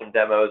want to show some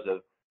demos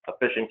of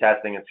phishing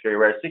testing and security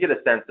awareness to get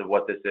a sense of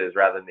what this is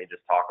rather than me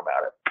just talk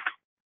about it.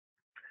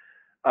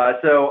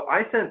 So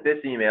I sent this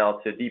email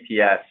to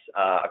DPS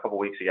a couple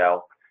weeks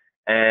ago,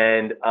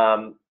 and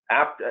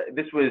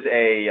this was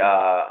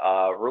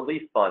a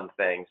relief fund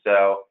thing.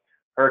 So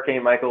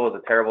Hurricane Michael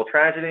was a terrible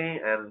tragedy,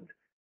 and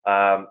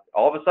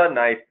all of a sudden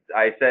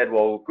I said,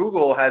 well,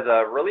 Google has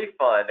a relief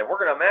fund, and we're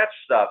going to match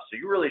stuff, so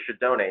you really should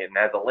donate. And it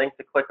has a link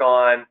to click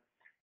on,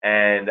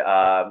 and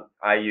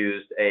I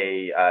used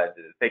a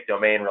fake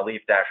domain,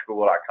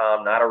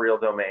 relief-google.com, not a real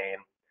domain,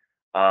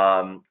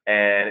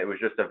 and it was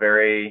just a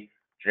very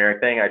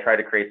generic thing. I tried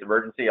to create some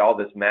urgency, all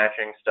this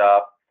matching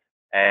stuff,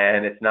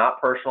 and it's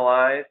not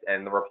personalized,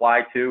 and the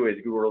reply to is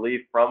Google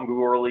Relief from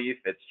Google Relief.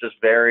 It's just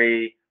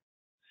very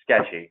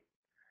sketchy.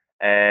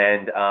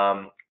 And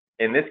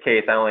in this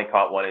case, I only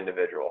caught one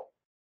individual.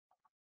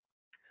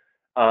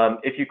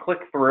 If you click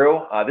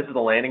through, this is the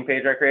landing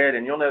page I created,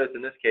 and you'll notice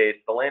in this case,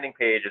 the landing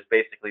page is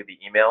basically the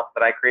email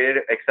that I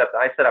created, except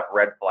I set up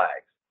red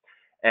flags.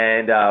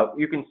 And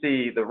you can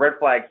see the red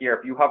flag here.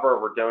 If you hover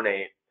over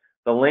donate,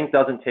 the link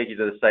doesn't take you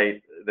to the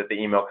site that the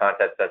email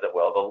content says it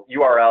will. The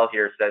URL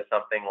here says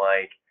something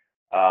like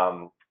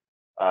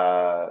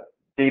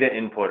data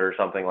input or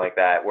something like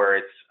that, where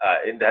it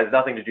has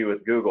nothing to do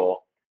with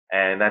Google,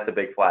 and that's a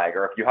big flag.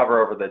 Or if you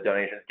hover over the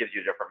donation, it gives you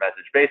a different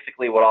message.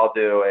 Basically, what I'll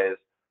do is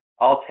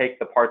I'll take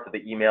the parts of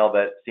the email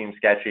that seem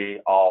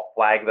sketchy, I'll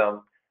flag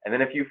them, and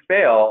then if you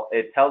fail,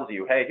 it tells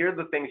you, hey, here are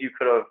the things you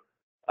could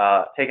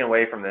have taken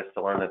away from this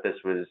to learn that this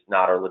was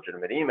not a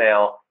legitimate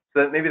email, so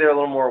that maybe they're a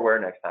little more aware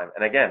next time.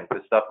 And again,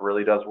 this stuff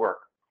really does work.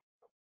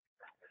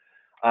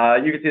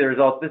 You can see the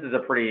results. This is a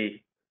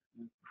pretty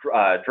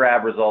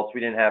drab results.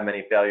 We didn't have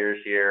many failures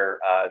here.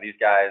 These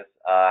guys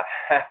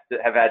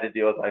have had to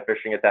deal with my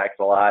phishing attacks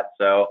a lot,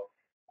 so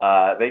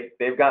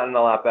they've gotten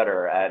a lot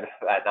better at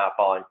not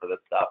falling for this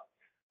stuff.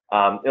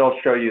 It'll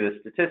show you the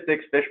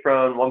statistics. Phish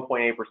prone,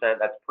 1.8%.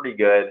 That's pretty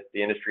good.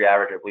 The industry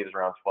average, I believe, is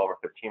around 12 or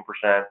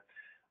 15%.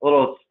 A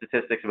little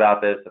statistics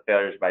about this, the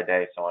failures by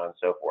day, so on and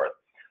so forth.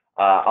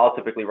 I'll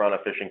typically run a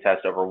phishing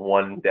test over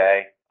one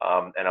day,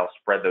 and I'll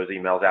spread those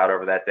emails out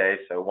over that day.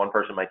 So one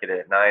person might get it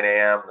at 9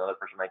 a.m., another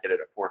person might get it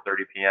at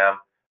 4:30 p.m.,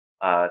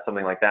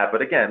 something like that.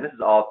 But again, this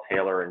is all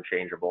tailor and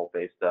changeable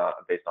based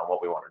on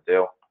what we want to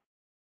do.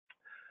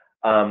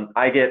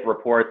 I get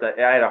reports that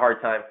I had a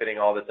hard time fitting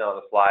all this on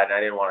the slide, and I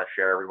didn't want to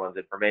share everyone's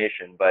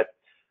information, but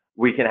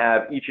we can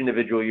have each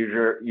individual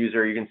user.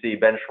 You can see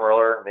Ben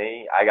Schmerler,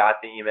 me. I got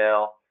the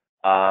email.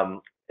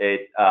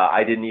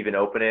 I didn't even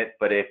open it,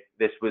 but if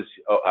this was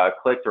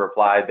clicked or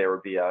applied, there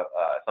would be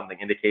something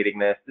indicating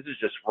this. This is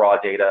just raw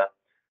data.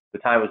 The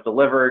time was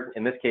delivered.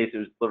 In this case, it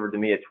was delivered to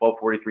me at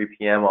 12:43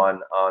 p.m.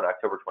 on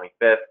October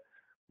 25th.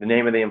 The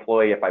name of the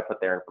employee, if I put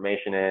their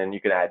information in, you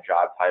can add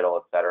job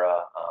title,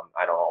 etc.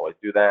 I don't always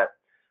do that.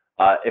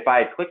 If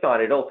I clicked on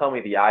it, it'll tell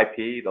me the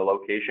IP, the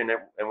location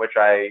in which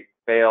I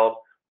failed,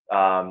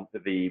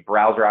 the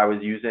browser I was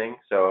using.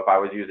 So if I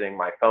was using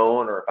my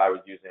phone, or if I was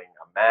using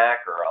a Mac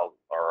or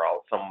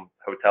some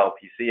hotel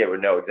PC, it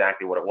would know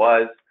exactly what it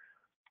was,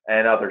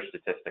 and other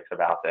statistics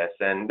about this.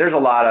 And there's a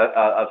lot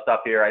of stuff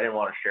here. I didn't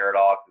want to share it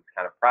all because it's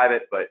kind of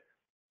private, but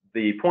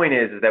the point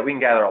is that we can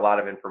gather a lot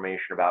of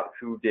information about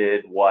who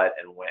did what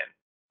and when.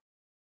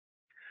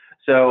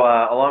 So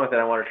along with that,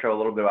 I want to show a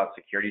little bit about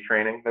security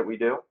training that we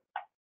do.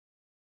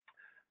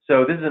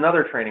 So this is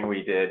another training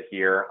we did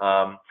here.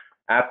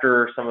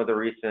 After some of the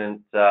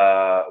recent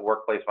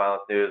workplace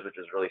violence news, which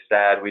is really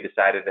sad, we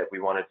decided that we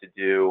wanted to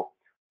do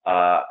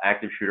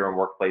active shooter and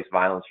workplace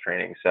violence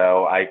training.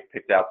 So I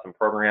picked out some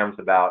programs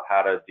about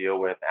how to deal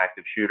with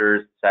active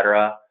shooters,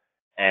 etc.,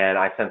 and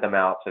I sent them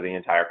out to the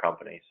entire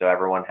company. So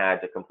everyone had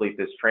to complete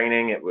this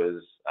training. It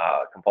was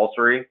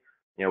compulsory.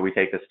 You know, we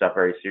take this stuff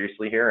very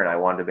seriously here, and I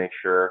wanted to make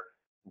sure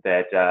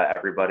that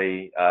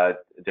everybody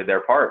did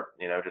their part,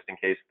 you know, just in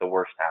case the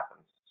worst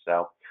happens.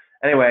 So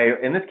anyway,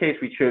 in this case,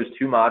 we chose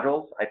 2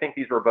 modules. I think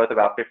these were both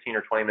about 15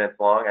 or 20 minutes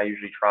long. I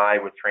usually try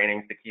with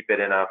trainings to keep it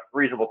in a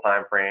reasonable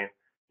time frame.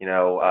 You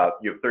know,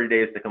 you have 30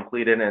 days to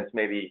complete it, and it's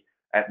maybe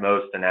at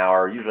most an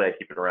hour. Usually I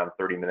keep it around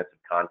 30 minutes of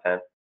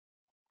content.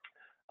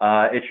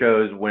 It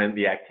shows when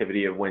the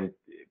activity of when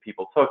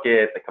people took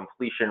it, the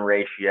completion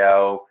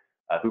ratio,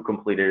 who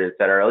completed it, et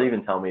cetera. It'll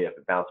even tell me if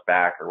it bounced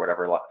back or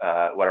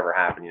whatever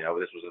happened. You know,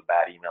 this was a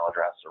bad email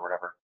address or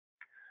whatever.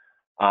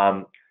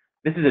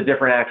 This is a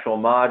different actual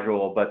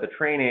module, but the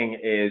training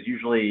is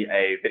usually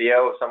a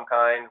video of some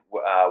kind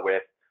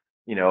with,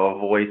 you know, a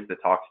voice that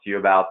talks to you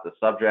about the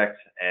subject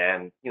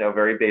and, you know,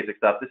 very basic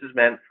stuff. This is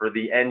meant for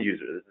the end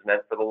user. This is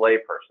meant for the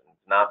layperson.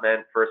 It's not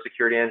meant for a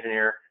security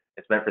engineer.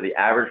 It's meant for the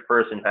average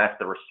person who has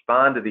to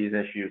respond to these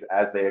issues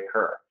as they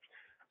occur.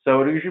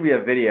 So it'll usually be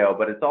a video,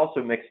 but it's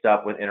also mixed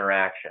up with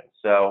interaction.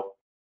 So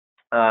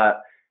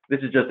this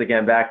is just,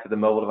 again, back to the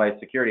mobile device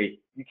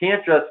security. You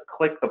can't just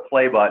click the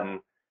play button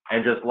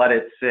and just let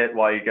it sit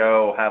while you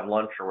go have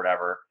lunch or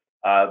whatever.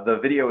 The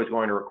video is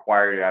going to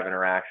require you to have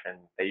interaction.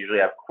 They usually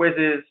have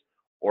quizzes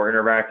or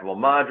interactable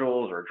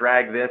modules, or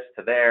drag this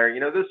to there. You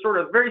know, those sort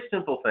of very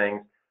simple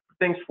things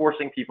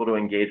forcing people to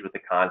engage with the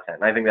content.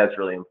 And I think that's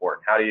really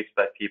important. How do you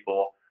expect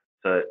people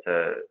to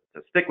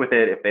stick with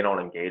it if they don't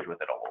engage with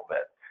it a little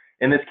bit?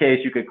 In this case,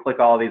 you could click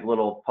all these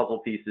little puzzle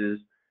pieces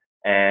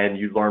and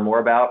you learn more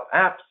about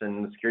apps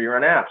and the security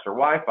around apps or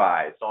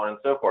Wi-Fi, so on and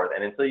so forth.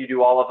 And until you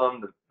do all of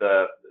them,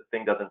 the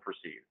thing doesn't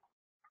proceed.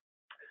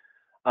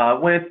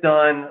 When it's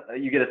done,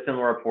 you get a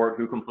similar report,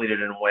 who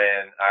completed and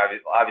when.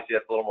 Obviously,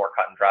 that's a little more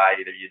cut and dry.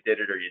 Either you did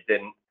it or you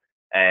didn't,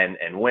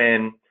 and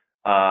when.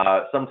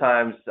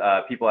 Sometimes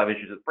people have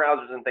issues with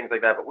browsers and things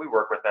like that, but we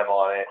work with them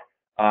on it,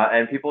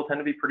 and people tend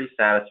to be pretty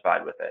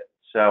satisfied with it.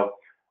 So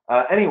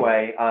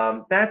anyway,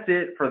 that's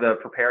it for the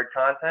prepared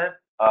content.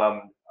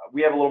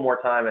 We have a little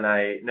more time, and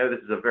I know this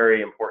is a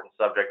very important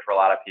subject for a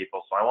lot of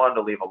people, so I wanted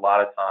to leave a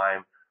lot of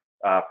time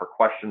for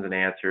questions and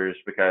answers,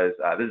 because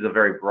this is a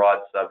very broad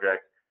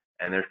subject,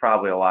 and there's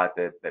probably a lot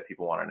that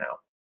people want to know.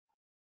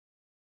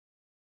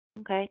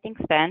 Okay,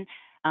 thanks, Ben.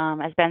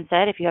 As Ben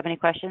said, if you have any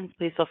questions,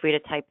 please feel free to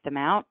type them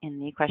out in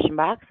the question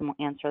box and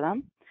we'll answer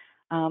them.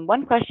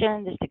 One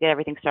question, just to get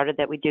everything started,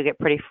 that we do get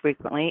pretty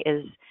frequently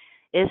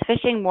is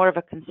phishing more of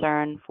a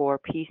concern for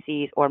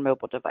PCs or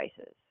mobile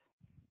devices?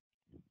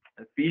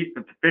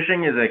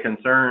 Phishing is a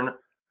concern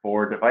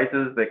for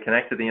devices that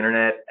connect to the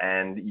internet,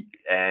 and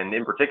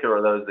in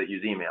particular those that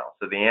use email.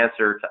 So the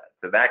answer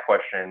to that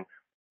question,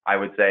 I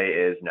would say,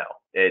 is no.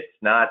 It's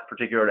not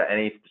particular to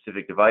any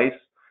specific device.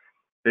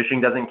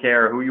 Phishing doesn't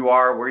care who you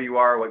are, where you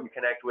are, what you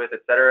connect with,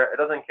 etc. It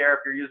doesn't care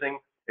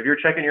if you're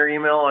checking your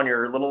email on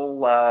your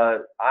little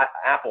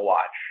Apple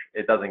Watch.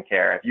 It doesn't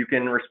care. If you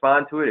can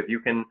respond to it, if you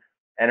can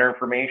enter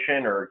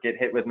information or get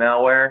hit with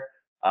malware,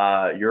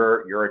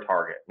 you're a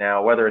target.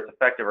 Now, whether it's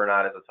effective or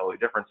not is a totally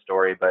different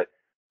story, but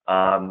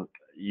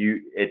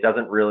it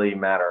doesn't really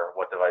matter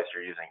what device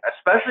you're using,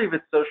 especially if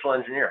it's social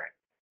engineering.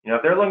 You know,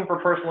 if they're looking for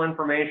personal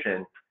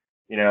information,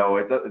 you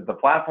know, the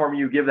platform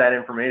you give that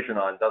information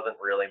on doesn't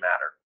really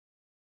matter.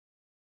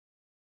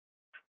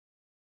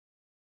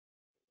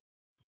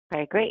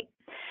 Okay, great.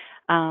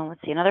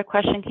 Let's see, another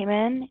question came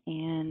in,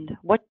 and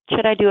what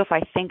should I do if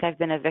I think I've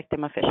been a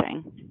victim of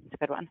phishing? It's a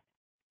good one.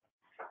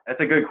 That's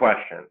a good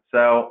question.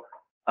 So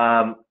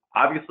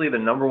obviously the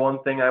number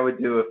one thing I would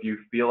do if you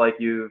feel like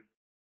you've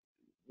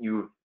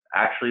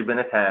actually been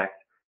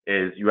attacked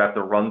is you have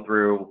to run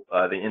through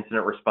the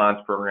incident response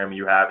program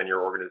you have in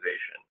your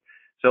organization.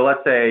 So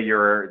let's say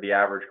you're the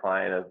average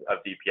client of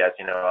DPS,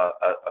 you know,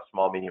 a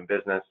small, medium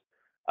business.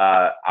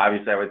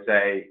 Obviously I would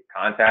say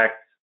contact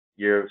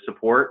your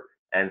support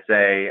and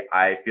say,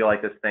 I feel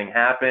like this thing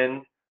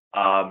happened.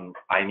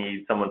 I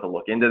need someone to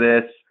look into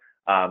this.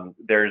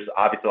 There's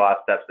obviously a lot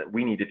of steps that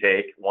we need to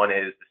take. One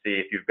is to see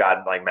if you've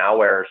got like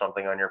malware or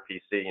something on your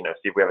PC, you know,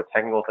 see if we have a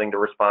technical thing to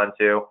respond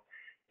to.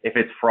 If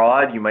it's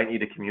fraud, you might need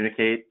to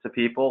communicate to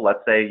people.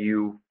 Let's say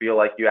you feel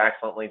like you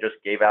accidentally just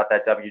gave out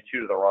that W-2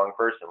 to the wrong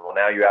person. Well,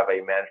 now you have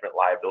a management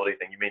liability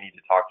thing. You may need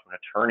to talk to an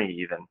attorney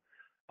even,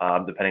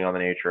 depending on the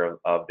nature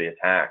of the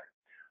attack.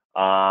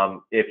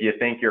 If you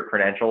think your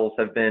credentials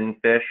have been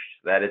phished,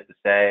 that is to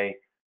say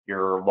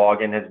your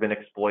login has been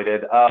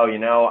exploited. Oh, you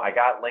know, I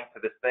got linked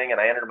to this thing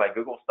and I entered my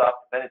Google stuff,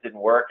 but then it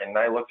didn't work, and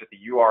I looked at the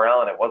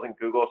URL and it wasn't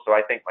Google, so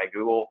I think my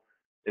Google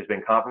has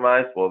been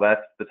compromised. Well,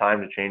 that's the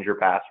time to change your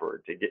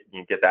password, to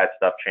get that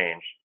stuff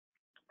changed.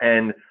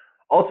 And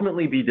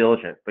ultimately be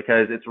diligent,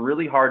 because it's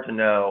really hard to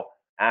know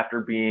after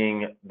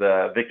being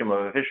the victim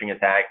of a phishing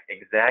attack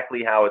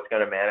exactly how it's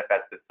going to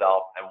manifest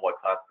itself and what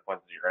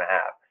consequences you're going to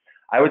have.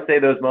 I would say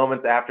those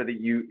moments after that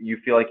you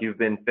feel like you've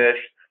been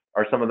phished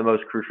are some of the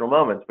most crucial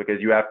moments,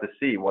 because you have to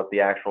see what the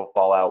actual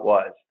fallout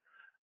was.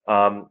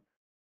 You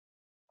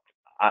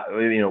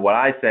know, what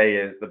I say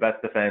is the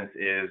best defense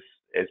is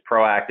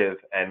proactive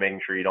and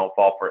making sure you don't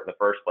fall for it in the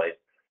first place.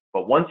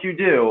 But once you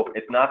do,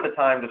 it's not the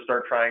time to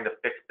start trying to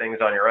fix things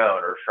on your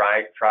own or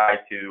try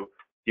to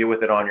deal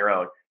with it on your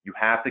own. You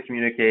have to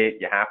communicate,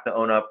 you have to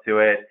own up to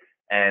it,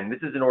 and this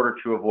is in order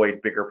to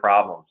avoid bigger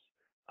problems.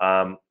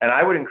 And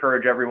I would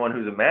encourage everyone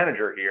who's a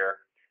manager here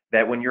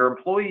that when your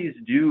employees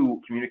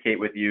do communicate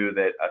with you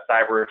that a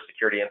cyber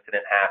security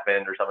incident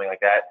happened or something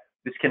like that,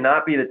 this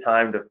cannot be the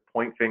time to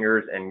point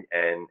fingers and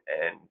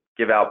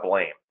give out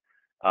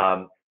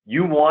blame.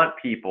 You want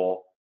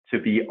people to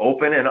be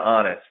open and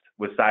honest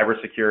with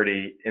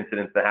cybersecurity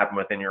incidents that happen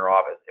within your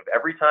office. If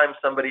every time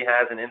somebody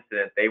has an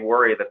incident, they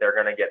worry that they're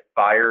going to get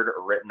fired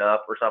or written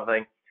up or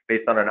something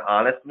based on an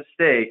honest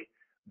mistake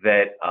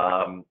that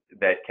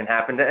can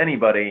happen to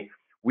anybody,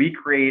 we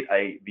create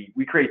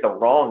the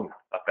wrong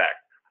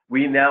effect.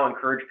 We now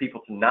encourage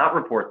people to not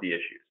report the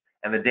issues,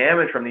 and the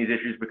damage from these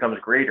issues becomes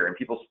greater, and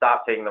people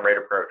stop taking the right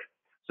approach.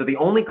 So the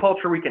only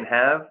culture we can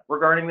have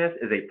regarding this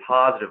is a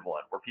positive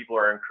one, where people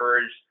are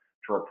encouraged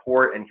to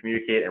report and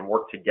communicate and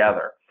work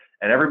together.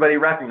 And everybody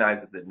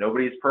recognizes that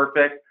nobody is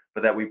perfect,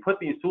 but that we put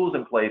these tools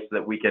in place so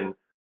that we can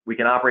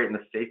operate in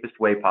the safest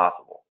way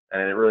possible.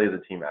 And it really is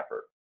a team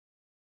effort.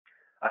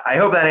 I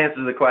hope that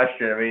answers the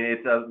question. I mean,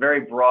 it's a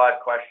very broad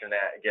question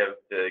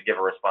to give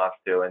a response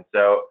to. And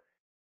so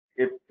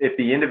if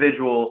the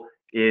individual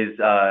if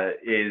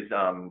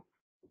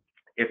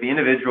the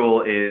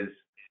individual is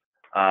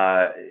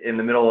in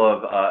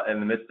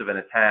the midst of an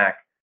attack,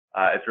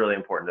 it's really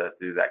important to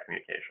do that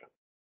communication.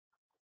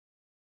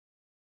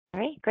 All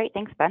right, great.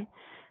 Thanks, Ben.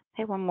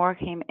 Okay, one more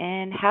came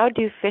in. How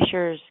do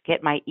phishers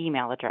get my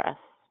email address?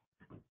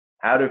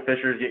 How do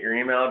phishers get your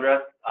email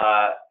address?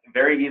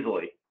 Very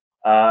easily.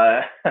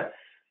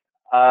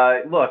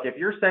 Look, if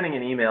you're sending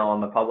an email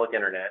on the public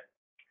internet,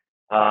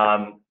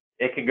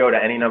 it could go to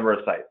any number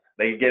of sites.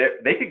 They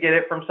could get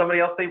it from somebody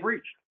else they've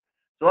reached.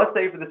 So let's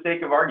say, for the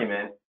sake of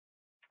argument,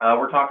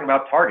 we're talking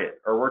about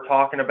Target, or we're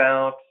talking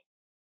about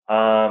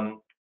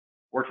some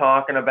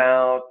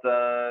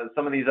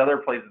of these other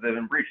places that have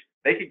been breached.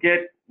 They could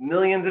get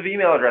millions of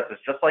email addresses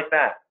just like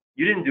that.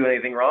 You didn't do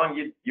anything wrong.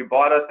 You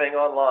bought a thing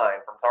online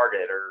from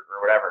Target or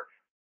whatever.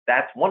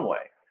 That's one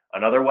way.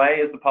 Another way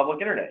is the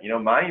public internet. You know,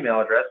 my email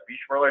address,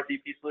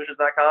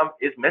 bschmerler@dpsolutions.com,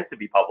 is meant to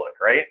be public,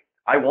 right?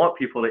 I want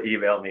people to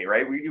email me,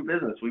 right? We do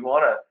business. We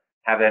want to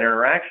have that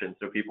interaction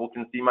so people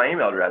can see my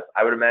email address.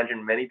 I would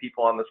imagine many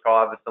people on this call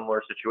have a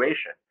similar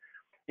situation.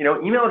 You know,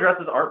 email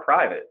addresses aren't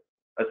private,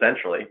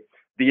 essentially.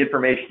 The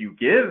information you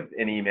give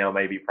in email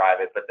may be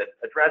private, but the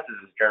addresses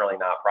is generally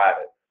not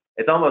private.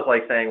 It's almost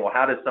like saying, well,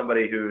 how does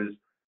somebody who's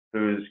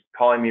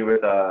calling me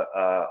with a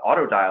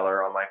auto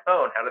dialer on my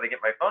phone, how do they get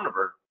my phone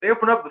number? They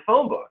open up the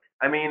phone book.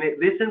 I mean,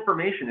 this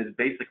information is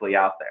basically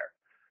out there.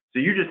 So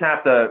you just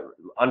have to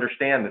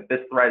understand that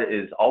this threat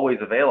is always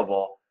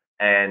available,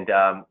 and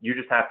you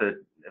just have to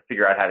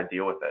figure out how to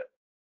deal with it.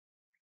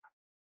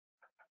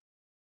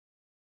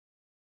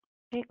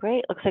 Okay,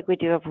 great. Looks like we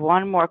do have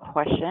one more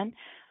question.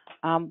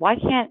 Why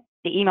can't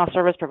the email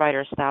service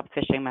provider stop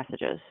phishing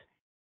messages?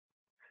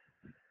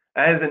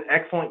 That is an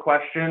excellent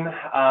question.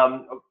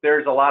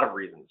 There's a lot of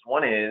reasons.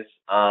 One is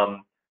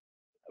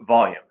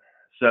volume.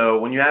 So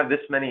when you have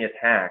this many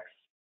attacks,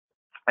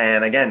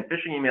 and again,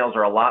 phishing emails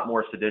are a lot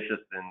more seditious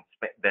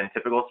than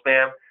typical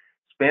spam.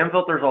 Spam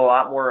filters are a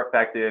lot more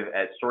effective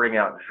at sorting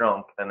out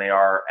junk than they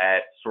are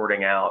at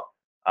sorting out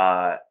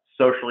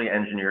socially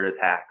engineered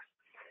attacks.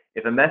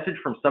 If a message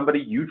from somebody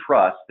you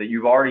trust that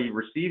you've already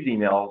received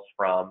emails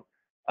from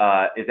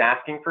is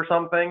asking for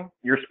something,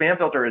 your spam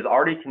filter is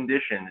already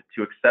conditioned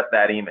to accept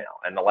that email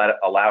and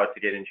allow it to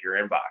get into your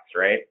inbox,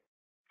 right?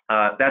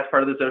 That's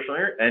part of the social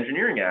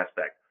engineering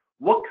aspect.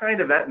 What kind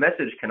of that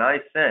message can I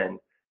send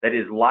that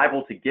is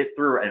liable to get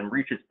through and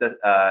reach its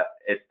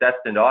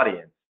destined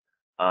audience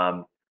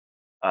at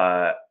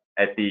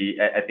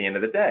the end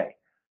of the day?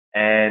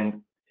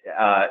 And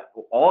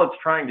all it's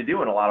trying to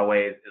do in a lot of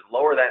ways is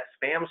lower that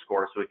spam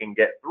score so it can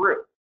get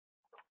through.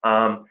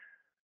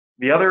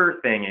 The other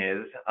thing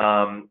is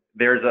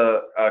there's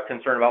a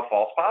concern about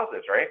false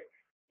positives, right?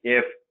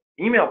 If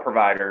email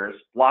providers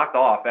blocked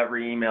off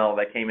every email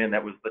that came in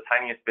that was the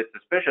tiniest bit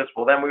suspicious,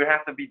 well, then we would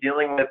have to be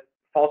dealing with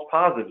false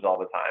positives all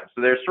the time.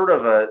 So there's sort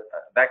of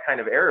that kind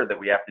of error that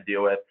we have to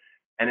deal with.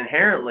 And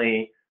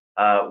inherently,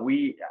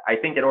 I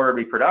think in order to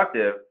be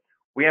productive,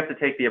 we have to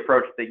take the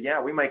approach that, yeah,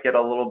 we might get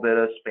a little bit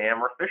of spam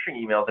or phishing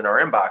emails in our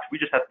inbox. We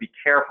just have to be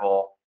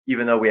careful,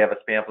 even though we have a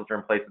spam filter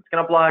in place. It's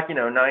going to block,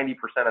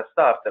 90% of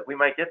stuff, that we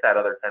might get that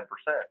other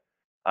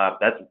 10%.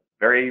 That's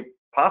very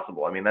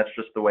possible. I mean, that's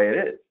just the way it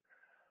is.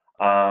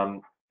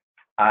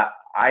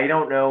 I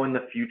don't know in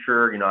the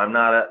future, I'm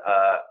not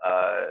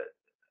a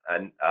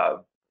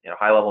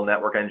high-level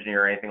network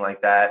engineer or anything like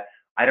that.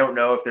 I don't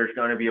know if there's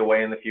going to be a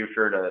way in the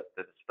future to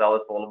dispel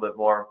this a little bit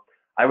more.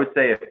 I would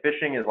say if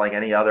phishing is like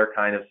any other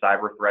kind of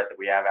cyber threat that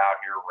we have out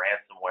here,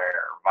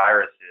 ransomware,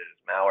 viruses,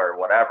 malware,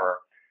 whatever,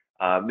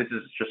 this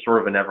is just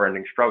sort of a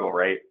never-ending struggle,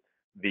 right?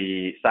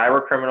 The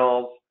cyber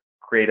criminals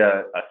create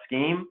a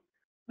scheme,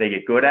 they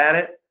get good at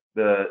it,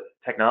 the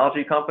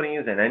technology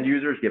companies and end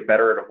users get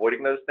better at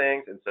avoiding those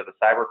things, and so the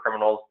cyber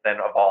criminals then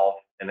evolve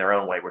in their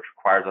own way, which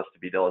requires us to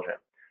be diligent.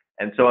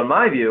 And so in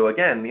my view,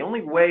 again, the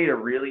only way to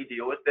really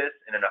deal with this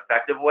in an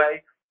effective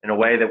way, in a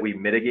way that we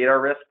mitigate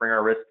our risk, bring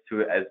our risk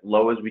to as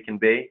low as we can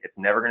be, it's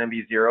never going to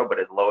be zero, but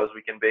as low as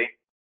we can be,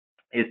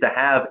 is to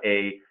have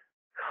a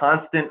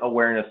constant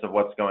awareness of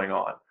what's going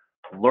on.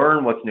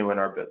 Learn what's new in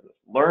our business.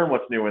 Learn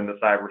what's new in the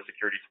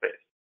cybersecurity space.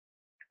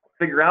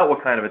 Figure out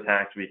what kind of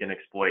attacks we can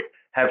exploit.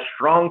 Have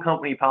strong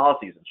company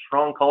policies and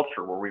strong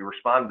culture where we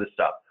respond to this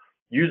stuff.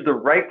 Use the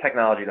right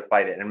technology to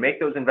fight it and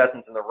make those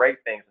investments in the right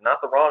things, not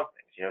the wrong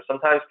things.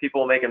 Sometimes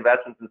people make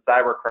investments in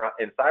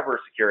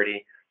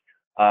cybersecurity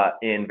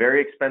in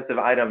very expensive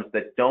items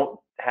that don't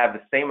have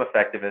the same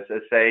effectiveness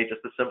as, say,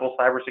 just a simple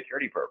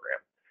cybersecurity program.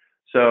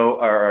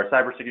 Or a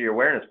cybersecurity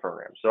awareness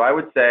program. So I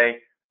would say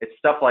it's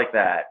stuff like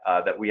that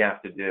that we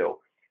have to do.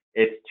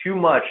 It's too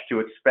much to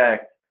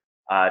expect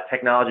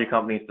technology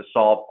companies to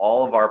solve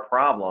all of our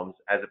problems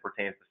as it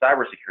pertains to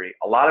cybersecurity.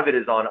 A lot of it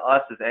is on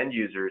us as end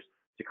users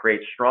to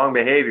create strong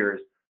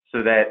behaviors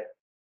so that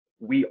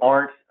we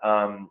aren't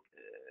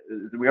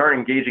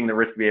engaging the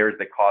risk behaviors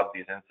that cause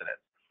these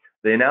incidents.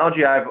 The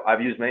analogy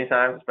I've used many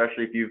times,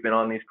 especially if you've been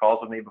on these calls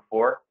with me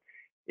before,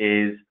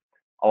 is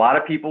a lot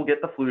of people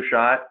get the flu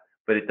shot,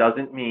 but it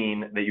doesn't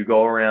mean that you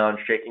go around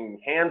shaking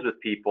hands with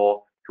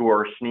people who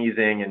are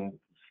sneezing and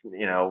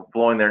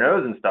blowing their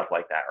nose and stuff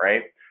like that,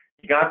 right?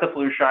 You got the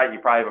flu shot, you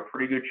probably have a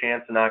pretty good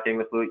chance of not getting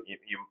the flu.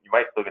 You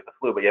might still get the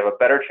flu, but you have a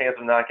better chance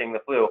of not getting the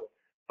flu.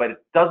 But it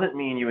doesn't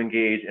mean you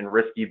engage in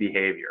risky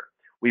behavior.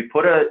 We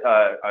put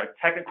a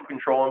technical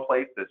control in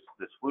place, this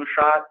flu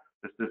shot,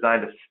 that's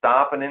designed to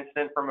stop an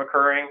incident from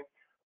occurring,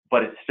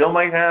 but it still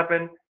might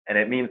happen, and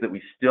it means that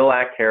we still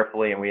act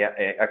carefully and we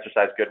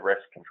exercise good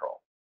risk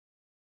control.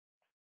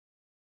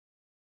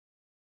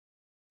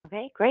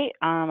 Okay, great.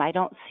 I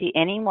don't see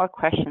any more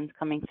questions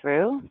coming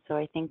through, so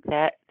I think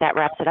that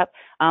wraps it up.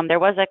 There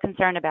was a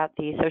concern about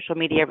the social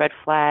media red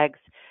flags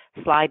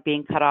slide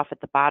being cut off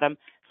at the bottom,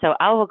 so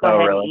I will go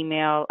ahead and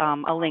email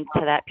a link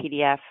to that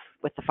PDF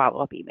with the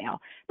follow-up email.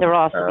 There will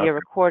also be a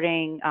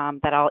recording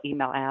that I'll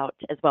email out,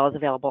 as well as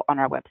available on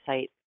our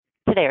website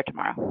today or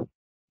tomorrow.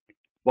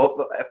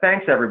 Well,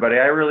 thanks, everybody.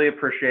 I really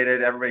appreciate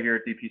it. Everybody here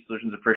at DP Solutions appreciates